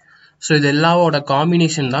 ஸோ இது எல்லாவோட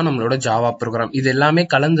காம்பினேஷன் தான் நம்மளோட ஜாவா ப்ரோக்ராம். இது எல்லாமே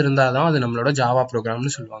கலந்துருந்தால் தான் அது நம்மளோட ஜாவா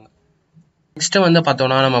ப்ரோக்ராம்னு சொல்லுவாங்க. நெக்ஸ்ட் வந்து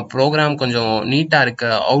பார்த்தோம்னா நம்ம ப்ரோக்ராம் கொஞ்சம் நீட்டாக இருக்க,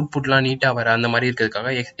 அவுட்புட்லாம் நீட்டாக வர அந்த மாதிரி இருக்கிறதுக்காக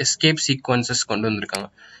எஸ்கேப் சீக்வன்சஸ் கொண்டு வந்திருக்காங்க.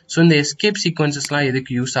 ஸோ இந்த எஸ்கேப் சீக்வன்சஸ்லாம்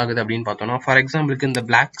எதுக்கு யூஸ் ஆகுது அப்படின்னு பார்த்தோம்னா ஃபார் எக்ஸாம்பிளுக்கு இந்த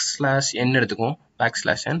 \n எடுத்துக்கும்,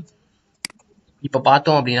 \n. இப்போ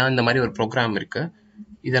பார்த்தோம் அப்படின்னா இந்த மாதிரி ஒரு ப்ரோக்ராம் இருக்கு.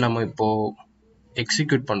 இதை நம்ம இப்போ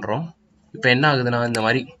எக்ஸிக்யூட் பண்ணுறோம். இப்போ என்ன ஆகுதுன்னா இந்த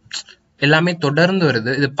மாதிரி எல்லாமே தொடர்ந்து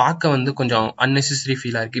வருது. இது பார்க்க வந்து கொஞ்சம் அன்னெசரி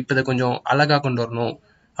ஃபீலாக இருக்குது. இப்போ இதை கொஞ்சம் அழகாக கொண்டு வரணும்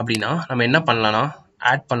அப்படின்னா நம்ம என்ன பண்ணலாம்னா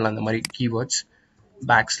ஆட் பண்ணலாம் இந்த மாதிரி கீவேர்ட்ஸ்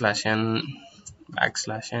 \n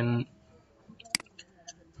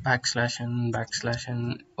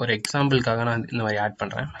ஒரு எக்ஸாம்பிளுக்காக நான் இந்த மாதிரி ஆட்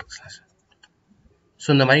பண்ணுறேன் \n. ஸோ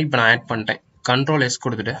இந்த மாதிரி இப்போ நான் ஆட் பண்ணிட்டேன். Ctrl+S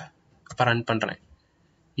கொடுத்துட்டு இப்போ ரன் பண்ணுறேன்.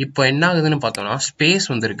 இப்போ என்ன ஆகுதுன்னு பார்த்தோம்னா ஸ்பேஸ்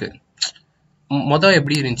வந்துருக்கு. மொதல்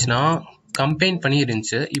எப்படி இருந்துச்சுன்னா கம்பைன் பண்ணி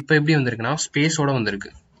இருந்துச்சு. இப்போ எப்படி வந்திருக்குன்னா ஸ்பேஸோட வந்திருக்கு.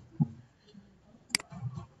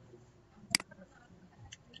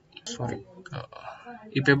 சாரி,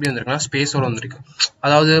 இப்போ எப்படி வந்திருக்குன்னா ஸ்பேஸோட வந்திருக்கு.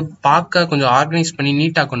 அதாவது பார்க்க கொஞ்சம் ஆர்கனைஸ் பண்ணி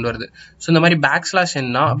நீட்டாக கொண்டு வருது. ஸோ இந்த மாதிரி \n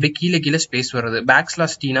அப்படியே கீழே ஸ்பேஸ் வருது,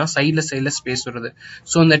 \t சைடில் ஸ்பேஸ் வருது.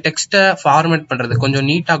 ஸோ இந்த டெக்ஸ்ட்டை ஃபார்மேட் பண்ணுறது கொஞ்சம்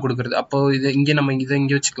நீட்டாக கொடுக்குறது. அப்போ இது இங்கே நம்ம இதை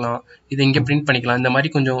இங்கே வச்சுக்கலாம், இதை இங்கே பிரிண்ட் பண்ணிக்கலாம். இந்த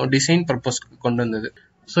மாதிரி கொஞ்சம் டிசைன் பர்பஸ்க்கு கொண்டு வந்தது.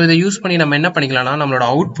 ஸோ இதை யூஸ் பண்ணி நம்ம என்ன பண்ணிக்கலாம்னா நம்மளோட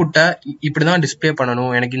அவுட்புட்டை இப்படி தான் டிஸ்பிளே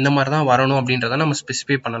பண்ணணும், எனக்கு இந்த மாதிரி தான் வரணும் அப்படின்றத நம்ம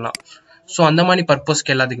ஸ்பெசிஃபை பண்ணலாம். ஸோ அந்த மாதிரி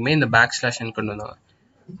பர்பஸ்க்கு எல்லாத்துக்குமே இந்த \n கொண்டு வந்தாங்க.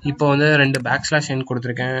 இப்போ வந்து 2 \n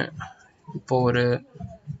கொடுத்துருக்கேன். இப்போ ஒரு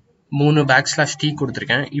 3 \t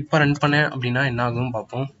கொடுத்துருக்கேன். இப்போ ரன் பண்ணேன் அப்படின்னா என்ன ஆகும்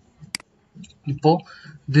பார்ப்போம். இப்போ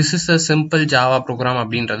this is a simple Java program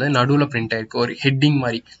அப்படின்றது நடுவில் பிரிண்ட் ஆயிருக்கு ஒரு ஹெட்டிங்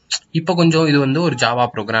மாதிரி. இப்போ கொஞ்சம் இது வந்து ஒரு ஜாவா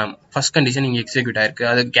ப்ரோக்ராம், ஃபர்ஸ்ட் கண்டிஷன் இங்கே எக்ஸிக்யூட் ஆயிருக்கு,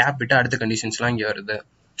 அது கேப் விட்டு அடுத்த கண்டிஷன்ஸ்லாம் இங்கே வருது.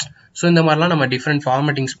 ஸோ இந்த மாதிரிலாம் நம்ம டிஃப்ரெண்ட்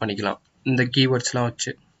ஃபார்மேட்டிங்ஸ் பண்ணிக்கலாம் இந்த கீவேர்ட்ஸ்லாம்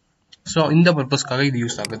வச்சு. ஸோ இந்த பர்பஸ்க்காக இது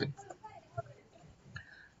யூஸ் ஆகுது.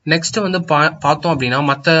 நெக்ஸ்ட் வந்து பார்த்தோம் அப்படின்னா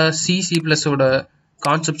மற்ற C++ஓட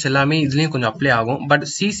கான்செப்ட்ஸ் எல்லாமே இதுலேயும் கொஞ்சம் அப்ளை ஆகும். பட்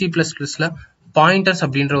C++ல பாயிண்டர்ஸ்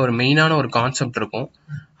அப்படின்ற ஒரு மெயினான ஒரு கான்செப்ட் இருக்கும்.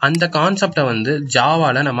 அந்த கான்செப்டை வந்து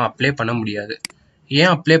ஜாவால நம்ம அப்ளை பண்ண முடியாது.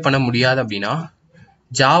 ஏன் அப்ளை பண்ண முடியாது அப்படின்னா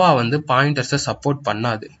ஜாவா வந்து பாயிண்டர்ஸை சப்போர்ட்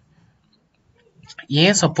பண்ணாது.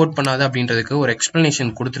 ஏன் சப்போர்ட் பண்ணாது அப்படின்றதுக்கு ஒரு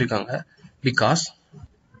எக்ஸ்பிளனேஷன் கொடுத்துருக்காங்க. பிகாஸ்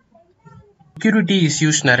செக்யூரிட்டி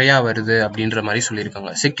இஷ்யூஸ் நிறையா வருது அப்படின்ற மாதிரி சொல்லியிருக்காங்க.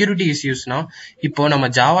 செக்யூரிட்டி இஷ்யூஸ்னா இப்போ நம்ம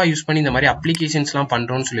ஜாவா யூஸ் பண்ணி இந்த மாதிரி அப்ளிகேஷன்ஸ்லாம்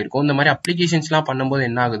பண்ணுறோம்னு சொல்லியிருக்கோம். இந்த மாதிரி அப்ளிகேஷன்ஸ்லாம் பண்ணும்போது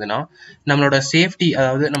என்ன ஆகுதுன்னா நம்மளோட சேஃப்டி,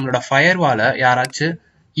 அதாவது நம்மளோட ஃபயர்வாலை யாராச்சும்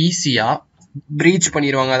ஈஸியாக பிரீச்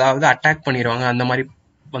பண்ணிடுவாங்க, அதாவது அட்டாக் பண்ணிடுவாங்க, அந்த மாதிரி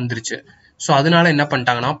வந்துருச்சு. ஸோ அதனால என்ன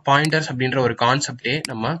பண்ணிட்டாங்கன்னா பாயிண்டர்ஸ் அப்படின்ற ஒரு கான்செப்டே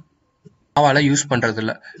நம்ம ஜாவால யூஸ் பண்றது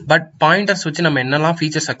இல்லை. பட் பாயிண்டர்ஸ் வச்சு நம்ம என்னெல்லாம்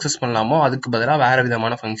ஃபீச்சர் சக்ஸஸ் பண்ணலாமோ அதுக்கு பதிலாக வேற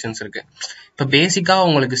விதமான ஃபங்க்ஷன்ஸ் இருக்கு. இப்போ பேசிக்கா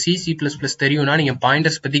உங்களுக்கு C++ தெரியும்னா நீங்க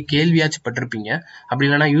பாயிண்டர்ஸ் பத்தி கேள்வியாச்சும் பட்டிருப்பீங்க, அப்படி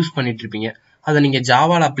இல்லைன்னா யூஸ் பண்ணிட்டு இருப்பீங்க. அதை நீங்க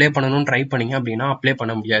ஜாவால அப்ளை பண்ணணும்னு ட்ரை பண்ணீங்க அப்படின்னா அப்ளை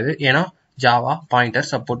பண்ண முடியாது. ஏன்னா ஜாவா பாயிண்டர்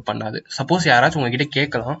சப்போர்ட் பண்ணாது. சப்போஸ் யாராச்சும் உங்ககிட்ட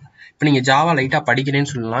கேட்கலாம், இப்போ நீங்க ஜாவா லைட்டா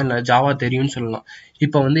படிக்கிறேன்னு சொல்லலாம், இல்லை ஜாவா தெரியும்னு சொல்லலாம்.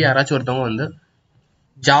 இப்போ வந்து யாராச்சும் ஒருத்தவங்க வந்து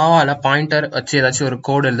ஜாவால பாயிண்டர் வச்சு ஏதாச்சும் ஒரு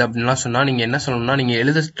கோட் எழுது அப்படின்லாம் சொன்னா நீங்க என்ன சொல்லணும்னா நீங்க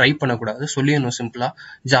எழுத ட்ரை பண்ணக்கூடாது, சொல்லிடணும் சிம்பிளா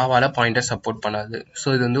ஜாவால பாயிண்டர் சப்போர்ட் பண்ணாது. ஸோ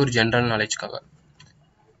இது வந்து ஒரு ஜென்ரல் நாலேஜ்க்காக.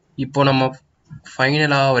 இப்போ நம்ம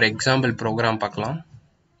ஃபைனலா ஒரு எக்ஸாம்பிள் ப்ரோக்ராம் பார்க்கலாம்.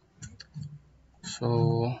 ஸோ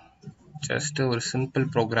ஜஸ்ட் ஒரு சிம்பிள்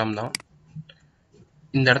ப்ரோக்ராம் தான்.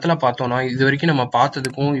 இந்த இடத்துல பார்த்தோம்னா இது வரைக்கும் நம்ம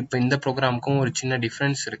பார்த்ததுக்கும் இப்போ இந்த ப்ரோக்ராமுக்கும் ஒரு சின்ன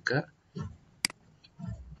டிஃப்ரென்ஸ் இருக்கு.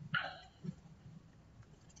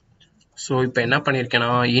 ஸோ இப்போ என்ன பண்ணியிருக்கேன்னா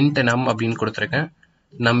int num அப்படின்னு கொடுத்துருக்கேன்.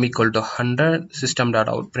 num equal to 100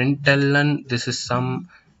 system.out println this is sum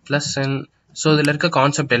plus n. So இதில் இருக்க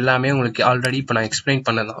கான்செப்ட் எல்லாமே உங்களுக்கு ஆல்ரெடி இப்போ நான் எக்ஸ்பிளைன்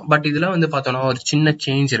பண்ணதான். பட் இதில் வந்து பார்த்தோன்னா ஒரு சின்ன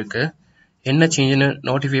சேஞ்ச் இருக்கு. என்ன சேஞ்சுன்னு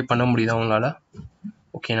நோட்டிஃபை பண்ண முடியுதா உங்களால்?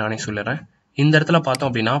 ஓகே, நானே சொல்லிடுறேன். இந்த இடத்துல பார்த்தோம்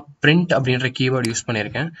அப்படின்னா பிரிண்ட் அப்படின்ற கீவேர்டு யூஸ்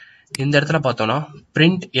பண்ணியிருக்கேன். இந்த இடத்துல பார்த்தோம்னா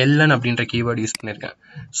பிரிண்ட் ln அப்படின்ற கீவேர்டு யூஸ் பண்ணியிருக்கேன்.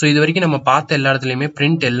 ஸோ இது வரைக்கும் நம்ம பார்த்த எல்லா இடத்துலையுமே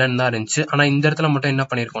பிரிண்ட் ln தான் இருந்துச்சு. ஆனால் இந்த இடத்துல மட்டும் என்ன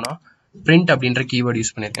பண்ணியிருக்கோம்னா பிரிண்ட் அப்படின்ற கீவேர்டு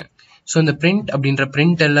யூஸ் பண்ணியிருக்கேன். ஸோ இந்த பிரிண்ட் அப்படின்ற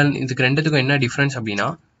பிரிண்ட் ln இதுக்கு ரெண்டுத்துக்கும் என்ன டிஃப்ரென்ஸ் அப்படின்னா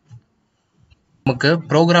நமக்கு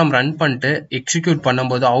ப்ரோக்ராம் ரன் பண்ணிட்டு எக்ஸிக்யூட்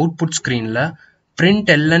பண்ணும்போது அவுட்புட் ஸ்க்ரீனில் பிரிண்ட்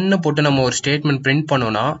ln போட்டு நம்ம ஒரு ஸ்டேட்மெண்ட் பிரிண்ட்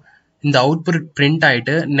பண்ணோம்னா இந்த அவுட்புட் பிரிண்ட்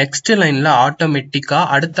ஆகிட்டு நெக்ஸ்ட் லைனில் ஆட்டோமேட்டிக்காக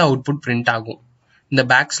அடுத்த அவுட்புட் பிரிண்ட் ஆகும். இந்த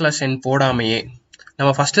 /n போடாமையே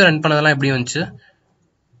நம்ம ஃபர்ஸ்ட் ரன் பண்ணதெல்லாம் எப்படி வந்துச்சு,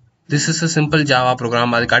 this is a simple Java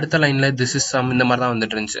program, அதுக்கு அடுத்த லைனில் திஸ் இஸ் சம், இந்த மாதிரி தான்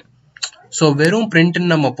வந்துட்டு இருந்துச்சு. ஸோ வெறும்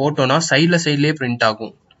பிரிண்ட்னு நம்ம போட்டோம்னா சைட்லேயே பிரிண்ட்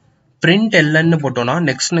ஆகும். பிரிண்ட் ln போட்டோம்னா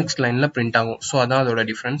நெக்ஸ்ட் லைன்ல பிரிண்ட் ஆகும். ஸோ அதான் அதோட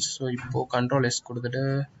டிஃப்ரென்ஸ். ஸோ இப்போ Ctrl+S கொடுத்துட்டு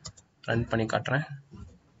ரன் பண்ணி காட்டுறேன்.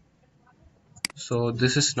 ஸோ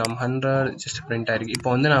திஸ் இஸ் நம் 100 ஜஸ்ட் பிரிண்ட் ஆயிருக்கு. இப்போ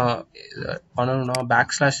வந்து நான் பண்ணணும்னா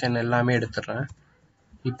 /n எல்லாமே எடுத்துடுறேன்.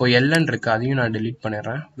 இப்போ ln இருக்கு, அதையும் நான் டெலீட்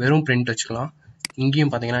பண்ணிடுறேன். வெறும் பிரிண்ட் வச்சுக்கலாம்.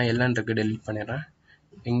 இங்கேயும் பார்த்தீங்கன்னா ln இருக்கு, டெலீட் பண்ணிடுறேன்.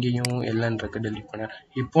 இங்கேயும் ln இருக்கு, டெலீட் பண்ணிடுறேன்.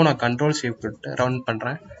 இப்போ நான் Ctrl+Save கொடுத்து ரன்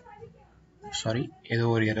பண்ணுறேன். சாரி, ஏதோ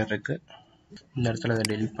ஒரு எரர் இருக்கு, இந்த இடத்துல அதை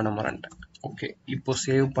டெலிட் பண்ண மறந்துட்டேன். ஓகே, இப்போ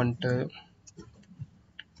சேவ் பண்ணிட்டு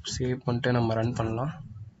நம்ம ரன் பண்ணலாம்.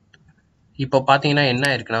 இப்போ பார்த்தீங்கன்னா என்ன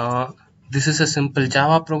இருக்குன்னா this is a simple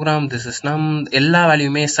Java program, this is நம் எல்லா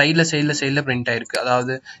வேல்யூமே சைடில் பிரிண்ட் ஆயிருக்கு.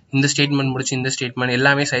 அதாவது இந்த ஸ்டேட்மெண்ட் முடிச்சு இந்த ஸ்டேட்மெண்ட்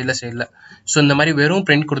எல்லாமே சைடில். ஸோ இந்த மாதிரி வெறும்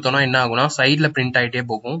பிரிண்ட் கொடுத்தோம்னா என்ன ஆகும்னா சைடில் பிரிண்ட் ஆகிட்டே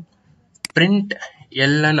போகும். பிரிண்ட்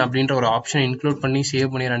ln அப்படின்ற ஒரு ஆப்ஷன் இன்க்ளூட் பண்ணி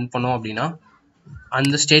சேவ் பண்ணி ரன் பண்ணோம் அப்படின்னா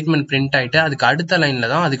அந்த ஸ்டேட்மெண்ட் பிரிண்ட் ஆகிட்டு அதுக்கு அடுத்த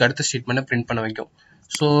லைனில் தான் அதுக்கு அடுத்த ஸ்டேட்மெண்ட்டை பிரிண்ட் பண்ண வைக்கும்.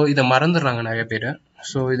 ஸோ இதை மறந்துடுறாங்க நிறைய பேர்.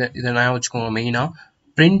 ஸோ இதை நான் வச்சுக்கோங்க. மெயினாக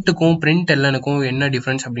பிரிண்ட்டுக்கும் பிரிண்ட் lnக்கும் என்ன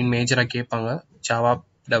டிஃப்ரென்ஸ் அப்படின்னு மேஜராக கேட்பாங்க. ஜாவா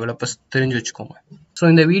டெவலப்பர்ஸ் தெரிஞ்சு வச்சுக்கோங்க. ஸோ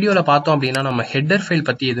இந்த வீடியோவில் பார்த்தோம் அப்படின்னா நம்ம ஹெட்டர் ஃபைல்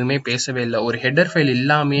பற்றி எதுவுமே பேசவே இல்லை. ஒரு ஹெட்டர் ஃபைல்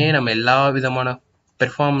இல்லாமையே நம்ம எல்லா விதமான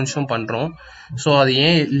பெர்ஃபார்மன்ஸும் பண்ணுறோம். ஸோ அது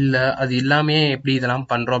ஏன் இல்லை, அது இல்லாமே எப்படி இதெல்லாம்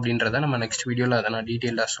பண்ணுறோம் அப்படின்றத நம்ம நெக்ஸ்ட் வீடியோவில் அதை நான்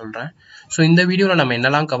டீட்டெயிலாக சொல்கிறேன். ஸோ இந்த வீடியோவில் நம்ம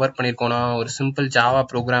என்னெல்லாம் கவர் பண்ணியிருக்கோம்னா ஒரு சிம்பிள் ஜாவா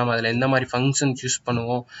ப்ரோக்ராம், அதில் எந்த மாதிரி ஃபங்க்ஷன்ஸ் யூஸ்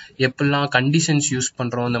பண்ணுவோம், எப்படிலாம் கண்டிஷன்ஸ் யூஸ்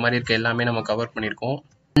பண்ணுறோம், இந்த மாதிரி இருக்க எல்லாமே நம்ம கவர் பண்ணியிருக்கோம்.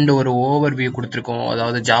 அண்ட் ஒரு ஓவர் வியூ கொடுத்துருக்கோம்.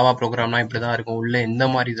 அதாவது ஜாவா ப்ரோக்ராம்னா இப்படி தான் இருக்கும், உள்ள எந்த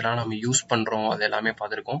மாதிரி இதெல்லாம் நம்ம யூஸ் பண்ணுறோம் அது எல்லாமே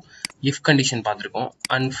பார்த்துருக்கோம். இஃப் கண்டிஷன் பார்த்துருக்கோம்.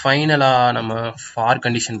 அண்ட் ஃபைனலாக நம்ம ஃபார்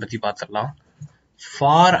கண்டிஷன் பற்றி பார்த்துடலாம்.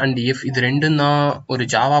 ஃபார் அண்ட் இஃப் இது ரெண்டும் தான் ஒரு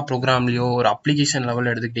ஜாவா ப்ரோக்ராம்லையோ ஒரு அப்ளிகேஷன்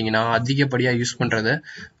லெவலில் எடுத்துக்கிட்டிங்கன்னா அதிகப்படியாக யூஸ் பண்ணுறது.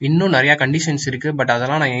 இன்னும் நிறையா கண்டிஷன்ஸ் இருக்குது, பட்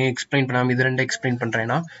அதெல்லாம் நான் ஏன் எக்ஸ்பிளைன் பண்ணாமல் இது ரெண்டும் எக்ஸ்பிளைன்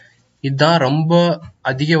பண்ணுறேன்னா இதுதான் ரொம்ப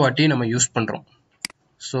அதிக வாட்டி நம்ம யூஸ் பண்ணுறோம்.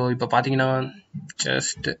 ஸோ இப்போ பார்த்தீங்கன்னா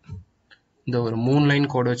ஜஸ்ட் இந்த ஒரு 3 லைன்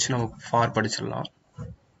கோடு வச்சு நம்ம ஃபார் படிச்சிடலாம்.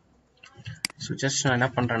 ஸோ ஜஸ்ட் நான் என்ன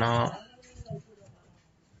பண்ணுறேன்னா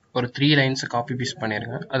ஒரு 3 லைன்ஸை காப்பி பீஸ்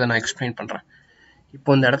பண்ணிடுங்க. அதை நான் எக்ஸ்பிளைன் பண்ணுறேன். இப்போ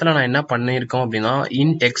இந்த இடத்துல நான் என்ன பண்ணியிருக்கோம் அப்படின்னா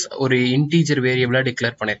int x ஒரு இன்டீஜர் வேரியபிளாக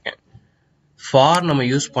டிக்ளேர் பண்ணியிருக்கேன். ஃபார் நம்ம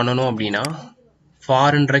யூஸ் பண்ணணும் அப்படின்னா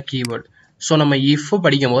ஃபார்ன்ற கீவேர்டு. ஸோ நம்ம இஃப்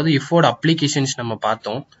படிக்கும்போது இஃபோட அப்ளிகேஷன்ஸ் நம்ம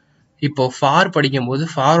பார்த்தோம். இப்போ ஃபார் படிக்கும்போது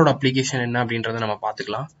ஃபாரோட அப்ளிகேஷன் என்ன அப்படின்றத நம்ம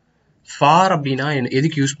பார்த்துக்கலாம். ஃபார் அப்படின்னா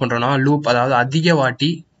எதுக்கு யூஸ் பண்ணுறோன்னா லூப், அதாவது அதிக வாட்டி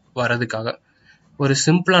வர்றதுக்காக. ஒரு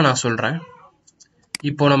சிம்பிளாக நான் சொல்கிறேன்.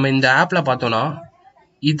 இப்போ நம்ம இந்த ஆப்பில் பார்த்தோன்னா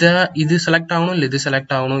இது செலக்ட் ஆகணும் இல்லை இது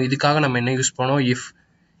செலக்ட் ஆகணும். இதுக்காக நம்ம என்ன யூஸ் பண்ணோம், இஃப்.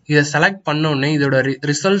 இதை செலக்ட் பண்ணோடனே இதோட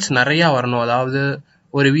ரிசல்ட்ஸ் நிறையா வரணும். அதாவது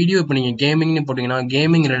ஒரு வீடியோ இப்போ நீங்கள் கேமிங்னு போட்டிங்கன்னா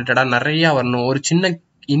கேமிங் ரிலேட்டடாக நிறையா வரணும். ஒரு சின்ன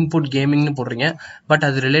இன்புட் கேமிங்னு போடுறீங்க, பட்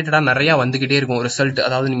அது ரிலேட்டடாக நிறையா வந்துக்கிட்டே இருக்கும் ரிசல்ட்.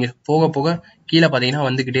 அதாவது நீங்கள் போக போக கீழே பார்த்தீங்கன்னா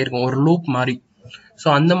வந்துக்கிட்டே இருக்கும், ஒரு லூப் மாதிரி. ஸோ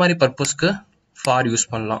அந்த மாதிரி பர்பஸ்க்கு ஃபார் யூஸ்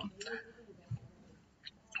பண்ணலாம்.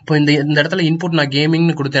 இப்போ இந்த இடத்துல இன்புட் நான்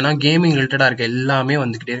கேமிங்னு கொடுத்தேன்னா கேமிங் ரிலேட்டடாக இருக்க எல்லாமே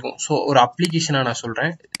வந்துக்கிட்டே இருக்கும். ஸோ ஒரு அப்ளிகேஷனாக நான்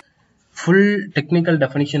சொல்கிறேன், ஃபுல் டெக்னிக்கல்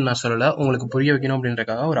டெஃபினிஷன் நான் சொல்லலை, உங்களுக்கு புரிய வைக்கணும்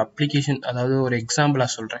அப்படின்றக்காக ஒரு அப்ளிகேஷன், அதாவது ஒரு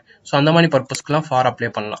எக்ஸாம்பிளாக சொல்கிறேன். ஸோ அந்த மாதிரி பர்பஸ்க்குலாம் ஃபார் அப்ளை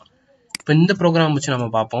பண்ணலாம். இப்போ இந்த ப்ரோக்ராம் வச்சு நம்ம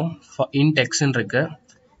பார்ப்போம். int xன்னு இருக்கு.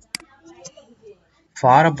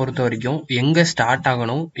 ஃபாரை பொறுத்த வரைக்கும் எங்கே ஸ்டார்ட்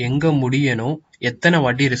ஆகணும், எங்கே முடியணும், எத்தனை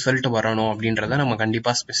வாட்டி ரிசல்ட் வரணும் அப்படின்றத நம்ம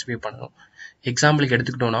கண்டிப்பாக ஸ்பெசிஃபை பண்ணணும். எக்ஸாம்பிளுக்கு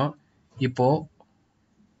எடுத்துக்கிட்டோன்னா இப்போது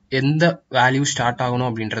எந்த வேல்யூ ஸ்டார்ட் ஆகணும்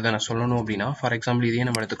அப்படின்றத நான் சொல்லணும் அப்படின்னா, ஃபார் எக்ஸாம்பிள் இதையே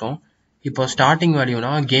நம்ம எடுத்துக்கோம். இப்போ ஸ்டார்டிங் வேல்யூனா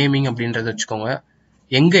கேமிங் அப்படின்றத வச்சுக்கோங்க.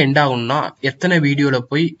 எங்கே எண்ட் ஆகணும்னா எத்தனை வீடியோவில்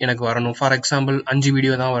போய் எனக்கு வரணும். ஃபார் எக்ஸாம்பிள் 5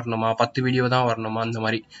 வீடியோ தான் வரணுமா, 10 வீடியோ தான் வரணுமா, இந்த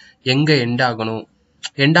மாதிரி எங்கே எண்ட் ஆகணும்,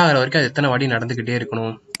 எண்ட் ஆகிற வரைக்கும் அது எத்தனை வாட்டி நடந்துக்கிட்டே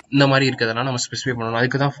இருக்கணும், இந்த மாதிரி இருக்கிறதெல்லாம் நம்ம ஸ்பெசிஃபை பண்ணணும்.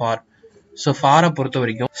 அதுக்கு தான் ஃபார். ஸோ ஃபாரை பொறுத்த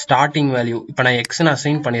வரைக்கும் ஸ்டார்டிங் வேல்யூ இப்போ நான் எக்ஸ்ன்னு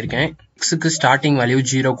அசைன் பண்ணியிருக்கேன். எக்ஸுக்கு ஸ்டார்டிங் வேல்யூ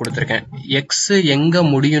 0 கொடுத்துருக்கேன். எக்ஸ் எங்கே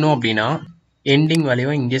முடியணும் அப்படின்னா எண்டிங்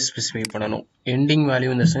வேல்யூவை இங்கே ஸ்பெசிஃபை பண்ணணும். எண்டிங் வேல்யூ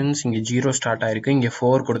இந்த சென்ஸ் இங்கே 0 ஸ்டார்ட் ஆயிருக்கு, இங்கே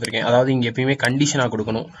 4 கொடுத்துருக்கேன். அதாவது இங்கே எப்பயுமே கண்டிஷனாக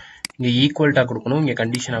கொடுக்கணும், இங்கே ஈக்குவல்ட்டாக கொடுக்கணும், இங்கே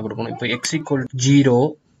கண்டிஷனாக கொடுக்கணும். இப்போ X equal 0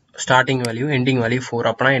 starting value, ending value 4.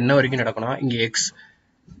 அப்போனா என்ன வரைக்கும் நடக்கும்னா இங்கே எக்ஸ்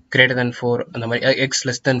greater than 4, அந்த மாதிரி எக்ஸ்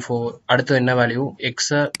லெஸ் தென் 4. அடுத்து என்ன வேல்யூ,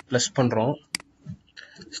 எக்ஸை ப்ளஸ் பண்ணுறோம்.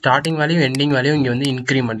 ஸ்டார்டிங் வேல்யூ எண்டிங் வேல்யூ இங்கே வந்து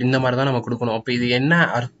இன்க்ரிமெண்ட், இந்த மாதிரி தான் நம்ம கொடுக்கணும். அப்போ இது என்ன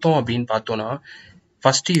அர்த்தம் அப்படின்னு பார்த்தோன்னா,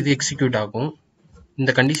 ஃபஸ்ட்டு இது எக்ஸிக்யூட் ஆகும்,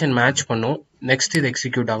 இந்த கண்டிஷன் மேட்ச் பண்ணும், நெக்ஸ்ட் இது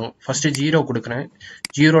எக்ஸிக்யூட் ஆகும். ஃபர்ஸ்ட் 0 கொடுக்குறேன்,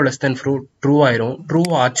 0 லெஸ் தென் ட்ரூ ஆயிரும். ட்ரூ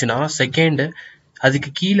ஆச்சுன்னா செகண்ட் அதுக்கு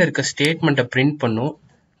கீழே இருக்க ஸ்டேட்மெண்ட்டை பிரிண்ட் பண்ணும்.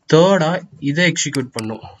 தேர்டா இதை எக்ஸிக்யூட்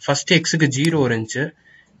பண்ணும். ஃபர்ஸ்ட் எக்ஸுக்கு 0 இருந்துச்சு,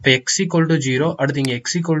 இப்போ எக்ஸ் ஈக்குவல் டு 0. அடுத்து இங்கே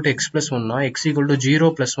X equal to X plus 1னா X equal to 0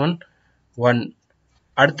 plus 1 1.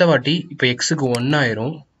 அடுத்த வாட்டி இப்போ எக்ஸுக்கு 1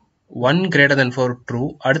 ஆயிரும், 1 greater than 4 ட்ரூ.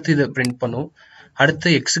 அடுத்து இதை பிரிண்ட் பண்ணும். அடுத்து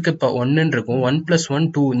எக்ஸுக்கு இப்போ 1 இருக்கும், 1 பிளஸ் 1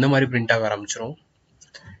 2, இந்த மாதிரி பிரிண்ட் ஆக ஆரம்பிச்சிடும்.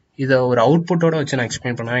 இதை ஒரு அவுட்புட்டோட வச்சு நான்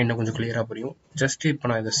எக்ஸ்பிளைன் பண்ணேன், இன்னும் கொஞ்சம் கிளியராக புரியும். ஜஸ்ட் இப்போ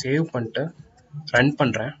நான் இதை சேவ் பண்ணிட்டு ரன்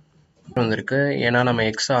பண்ணுறேன். வந்துருக்கு, ஏன்னா நம்ம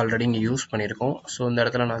எக்ஸை ஆல்ரெடி இங்கே யூஸ் பண்ணியிருக்கோம். ஸோ இந்த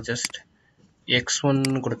இடத்துல நான் ஜஸ்ட் x1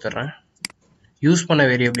 கொடுத்துட்றேன். யூஸ் பண்ண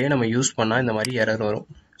வேரியபிளே நம்ம யூஸ் பண்ணால் இந்த மாதிரி எரர் வரும்.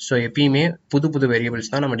 ஸோ எப்பயுமே புது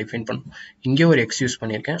வேரியபிள்ஸ் தான் நம்ம டிஃபைன் பண்ணணும். இங்கே ஒரு எக்ஸ் யூஸ்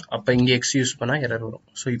பண்ணியிருக்கேன், அப்போ இங்கே எக்ஸ் யூஸ் பண்ணால் எரர் வரும்.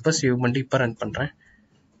 ஸோ இப்போ சேவ் பண்ணிட்டு இப்போ ரன் பண்ணுறேன்.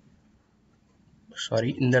 சாரி,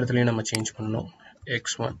 இந்த இடத்துலையும் நம்ம சேஞ்ச் பண்ணணும்.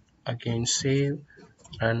 x1 again save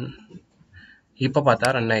run. இப்போ பார்த்தா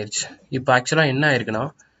ரன் ஆயிடுச்சு. இப்போ ஆக்சுவலாக என்ன ஆயிருக்குன்னா,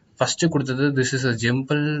 ஃபஸ்ட்டு கொடுத்தது திஸ் இஸ் அ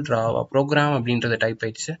ஜிம்பிள் ப்ரோக்ராம் அப்படின்றத டைப்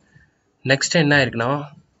ஆயிடுச்சு. நெக்ஸ்ட் என்ன ஆயிருக்குன்னா,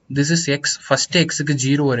 திஸ் இஸ் எக்ஸ், ஃபர்ஸ்ட் எக்ஸுக்கு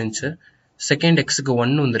 0 இருந்துச்சு, செகண்ட் எக்ஸுக்கு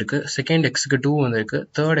 1 வந்திருக்கு, செகண்ட் எக்ஸுக்கு 2 வந்திருக்கு,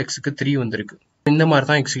 தேர்ட் எக்ஸுக்கு 3 வந்திருக்கு. இந்த மாதிரி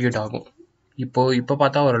தான் எக்ஸிக்யூட் ஆகும். இப்போ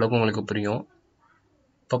பார்த்தா ஓரளவுக்கு உங்களுக்கு புரியும்.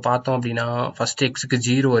 இப்போ பார்த்தோம் அப்படின்னா ஃபர்ஸ்ட் எக்ஸுக்கு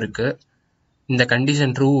 0 இருக்கு, இந்த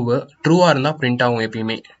கண்டிஷன் ட்ரூவாக இருந்தால் பிரிண்ட் ஆகும்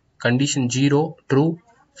எப்பயுமே. Condition 0 true,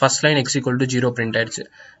 first line X equal to 0 print ஆயிடுச்சு.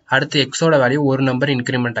 அடுத்து எக்ஸோட வேல்யூ ஒரு நம்பர்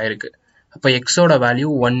இன்க்ரிமெண்ட் ஆயிருக்கு, அப்போ எக்ஸோட வேல்யூ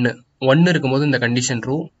 1 இருக்கும்போது இந்த கண்டிஷன்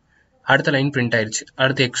ட்ரூ, அடுத்த லைன் பிரிண்ட் ஆயிடுச்சு.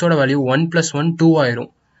 அடுத்து எக்ஸோட வேல்யூ 1 பிளஸ் 1 2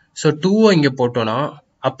 ஆயிரும். ஸோ 2 இங்கே போட்டோன்னா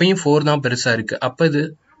அப்பையும் 4 தான் பெருசாக இருக்கு, அப்போ இது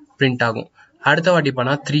பிரிண்ட் ஆகும். அடுத்த வாட்டி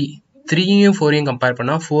பண்ணால் 3யும் 4யும் கம்பேர்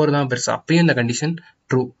பண்ணால் 4 தான் பெருசு, அப்பயும் இந்த கண்டிஷன்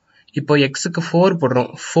ட்ரூ. இப்போ எக்ஸுக்கு 4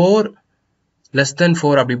 போடுறோம், 4 லெஸ் தென்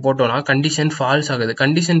 4 அப்படி போட்டோம்னா கண்டிஷன் ஃபால்ஸ் ஆகுது.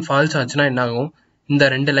 கண்டிஷன் ஃபால்ஸ் ஆச்சுன்னா என்ன ஆகும், இந்த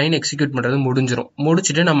 2 லைன் எக்ஸிக்யூட் பண்ணுறது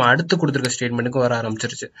முடிச்சுட்டு நம்ம அடுத்து கொடுத்துருக்க ஸ்டேட்மெண்ட்டுக்கு வர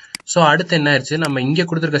ஆரம்பிச்சிருச்சு. ஸோ அடுத்து என்ன ஆயிடுச்சு, நம்ம இங்கே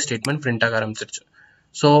கொடுத்துருக்க ஸ்டேட்மெண்ட் பிரிண்ட் ஆக ஆரம்பிச்சிருச்சு.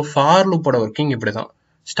 ஸோ ஃபார் லூப்போட ஒர்க்கிங் இப்படி தான்.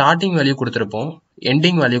 ஸ்டார்டிங் வேல்யூ கொடுத்துருப்போம்,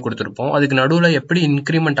 எண்டிங் வேல்யூ கொடுத்துருப்போம், அதுக்கு நடுவில் எப்படி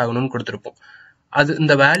இன்க்ரிமெண்ட் ஆகணும்னு கொடுத்துருப்போம். அது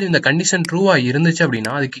இந்த வேல்யூ இந்த கண்டிஷன் ட்ரூவாக இருந்துச்சு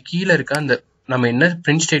அப்படின்னா அதுக்கு கீழே இருக்க அந்த நம்ம என்ன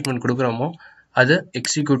பிரிண்ட் ஸ்டேட்மெண்ட் கொடுக்குறோமோ அது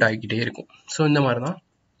எக்ஸிக்யூட் ஆகிக்கிட்டே இருக்கும். ஸோ இந்த மாதிரி தான்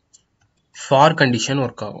ஃபார் கண்டிஷன்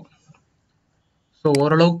ஒர்க் ஆகும். ஸோ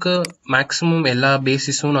ஓரளவுக்கு மேக்ஸிமம் எல்லா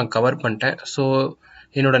பேசிஸும் நான் கவர் பண்ணிட்டேன். ஸோ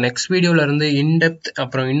என்னோட நெக்ஸ்ட் வீடியோவில் இருந்து இன்டெப்த்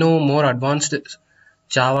அப்புறம் இன்னும் மோர் அட்வான்ஸ்டு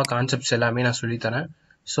ஜாவா கான்செப்ட்ஸ் எல்லாமே நான் சொல்லித்தரேன்.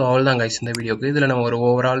 ஸோ அவ்வளோதான் கைஸ் இந்த வீடியோக்கு. இதில் நம்ம ஒரு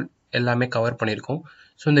ஓவரால் எல்லாமே கவர் பண்ணியிருக்கோம்.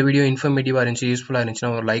 ஸோ இந்த வீடியோ இன்ஃபர்மேட்டிவாக இருந்துச்சு, யூஸ்ஃபுல்லாக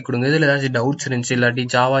இருந்துச்சுன்னா ஒரு லைக் கொடுங்க. இதில் ஏதாச்சும் டவுட்ஸ் இருந்துச்சு இல்லாட்டி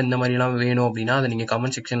ஜாவா இந்த மாதிரிலாம் வேணும் அப்படின்னா அதை நீங்கள்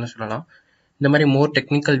கமெண்ட் செக்ஷனில் சொல்லலாம். இந்த மாதிரி மோர்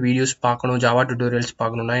டெக்னிக்கல் வீடியோஸ் பார்க்கணும், ஜாவா டியூட்டோரியல்ஸ்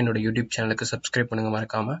பார்க்கணுன்னா என்னோட யூடியூப் சேனலுக்கு சப்ஸ்கிரைப் பண்ணுங்கள்.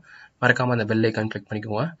 மறக்காமல் அந்த பெல் ஐக்கான் கிளிக்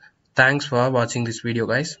பண்ணிக்கோங்க. தேங்க்ஸ் ஃபார் வாட்சிங் திஸ் வீடியோ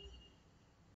கைஸ்.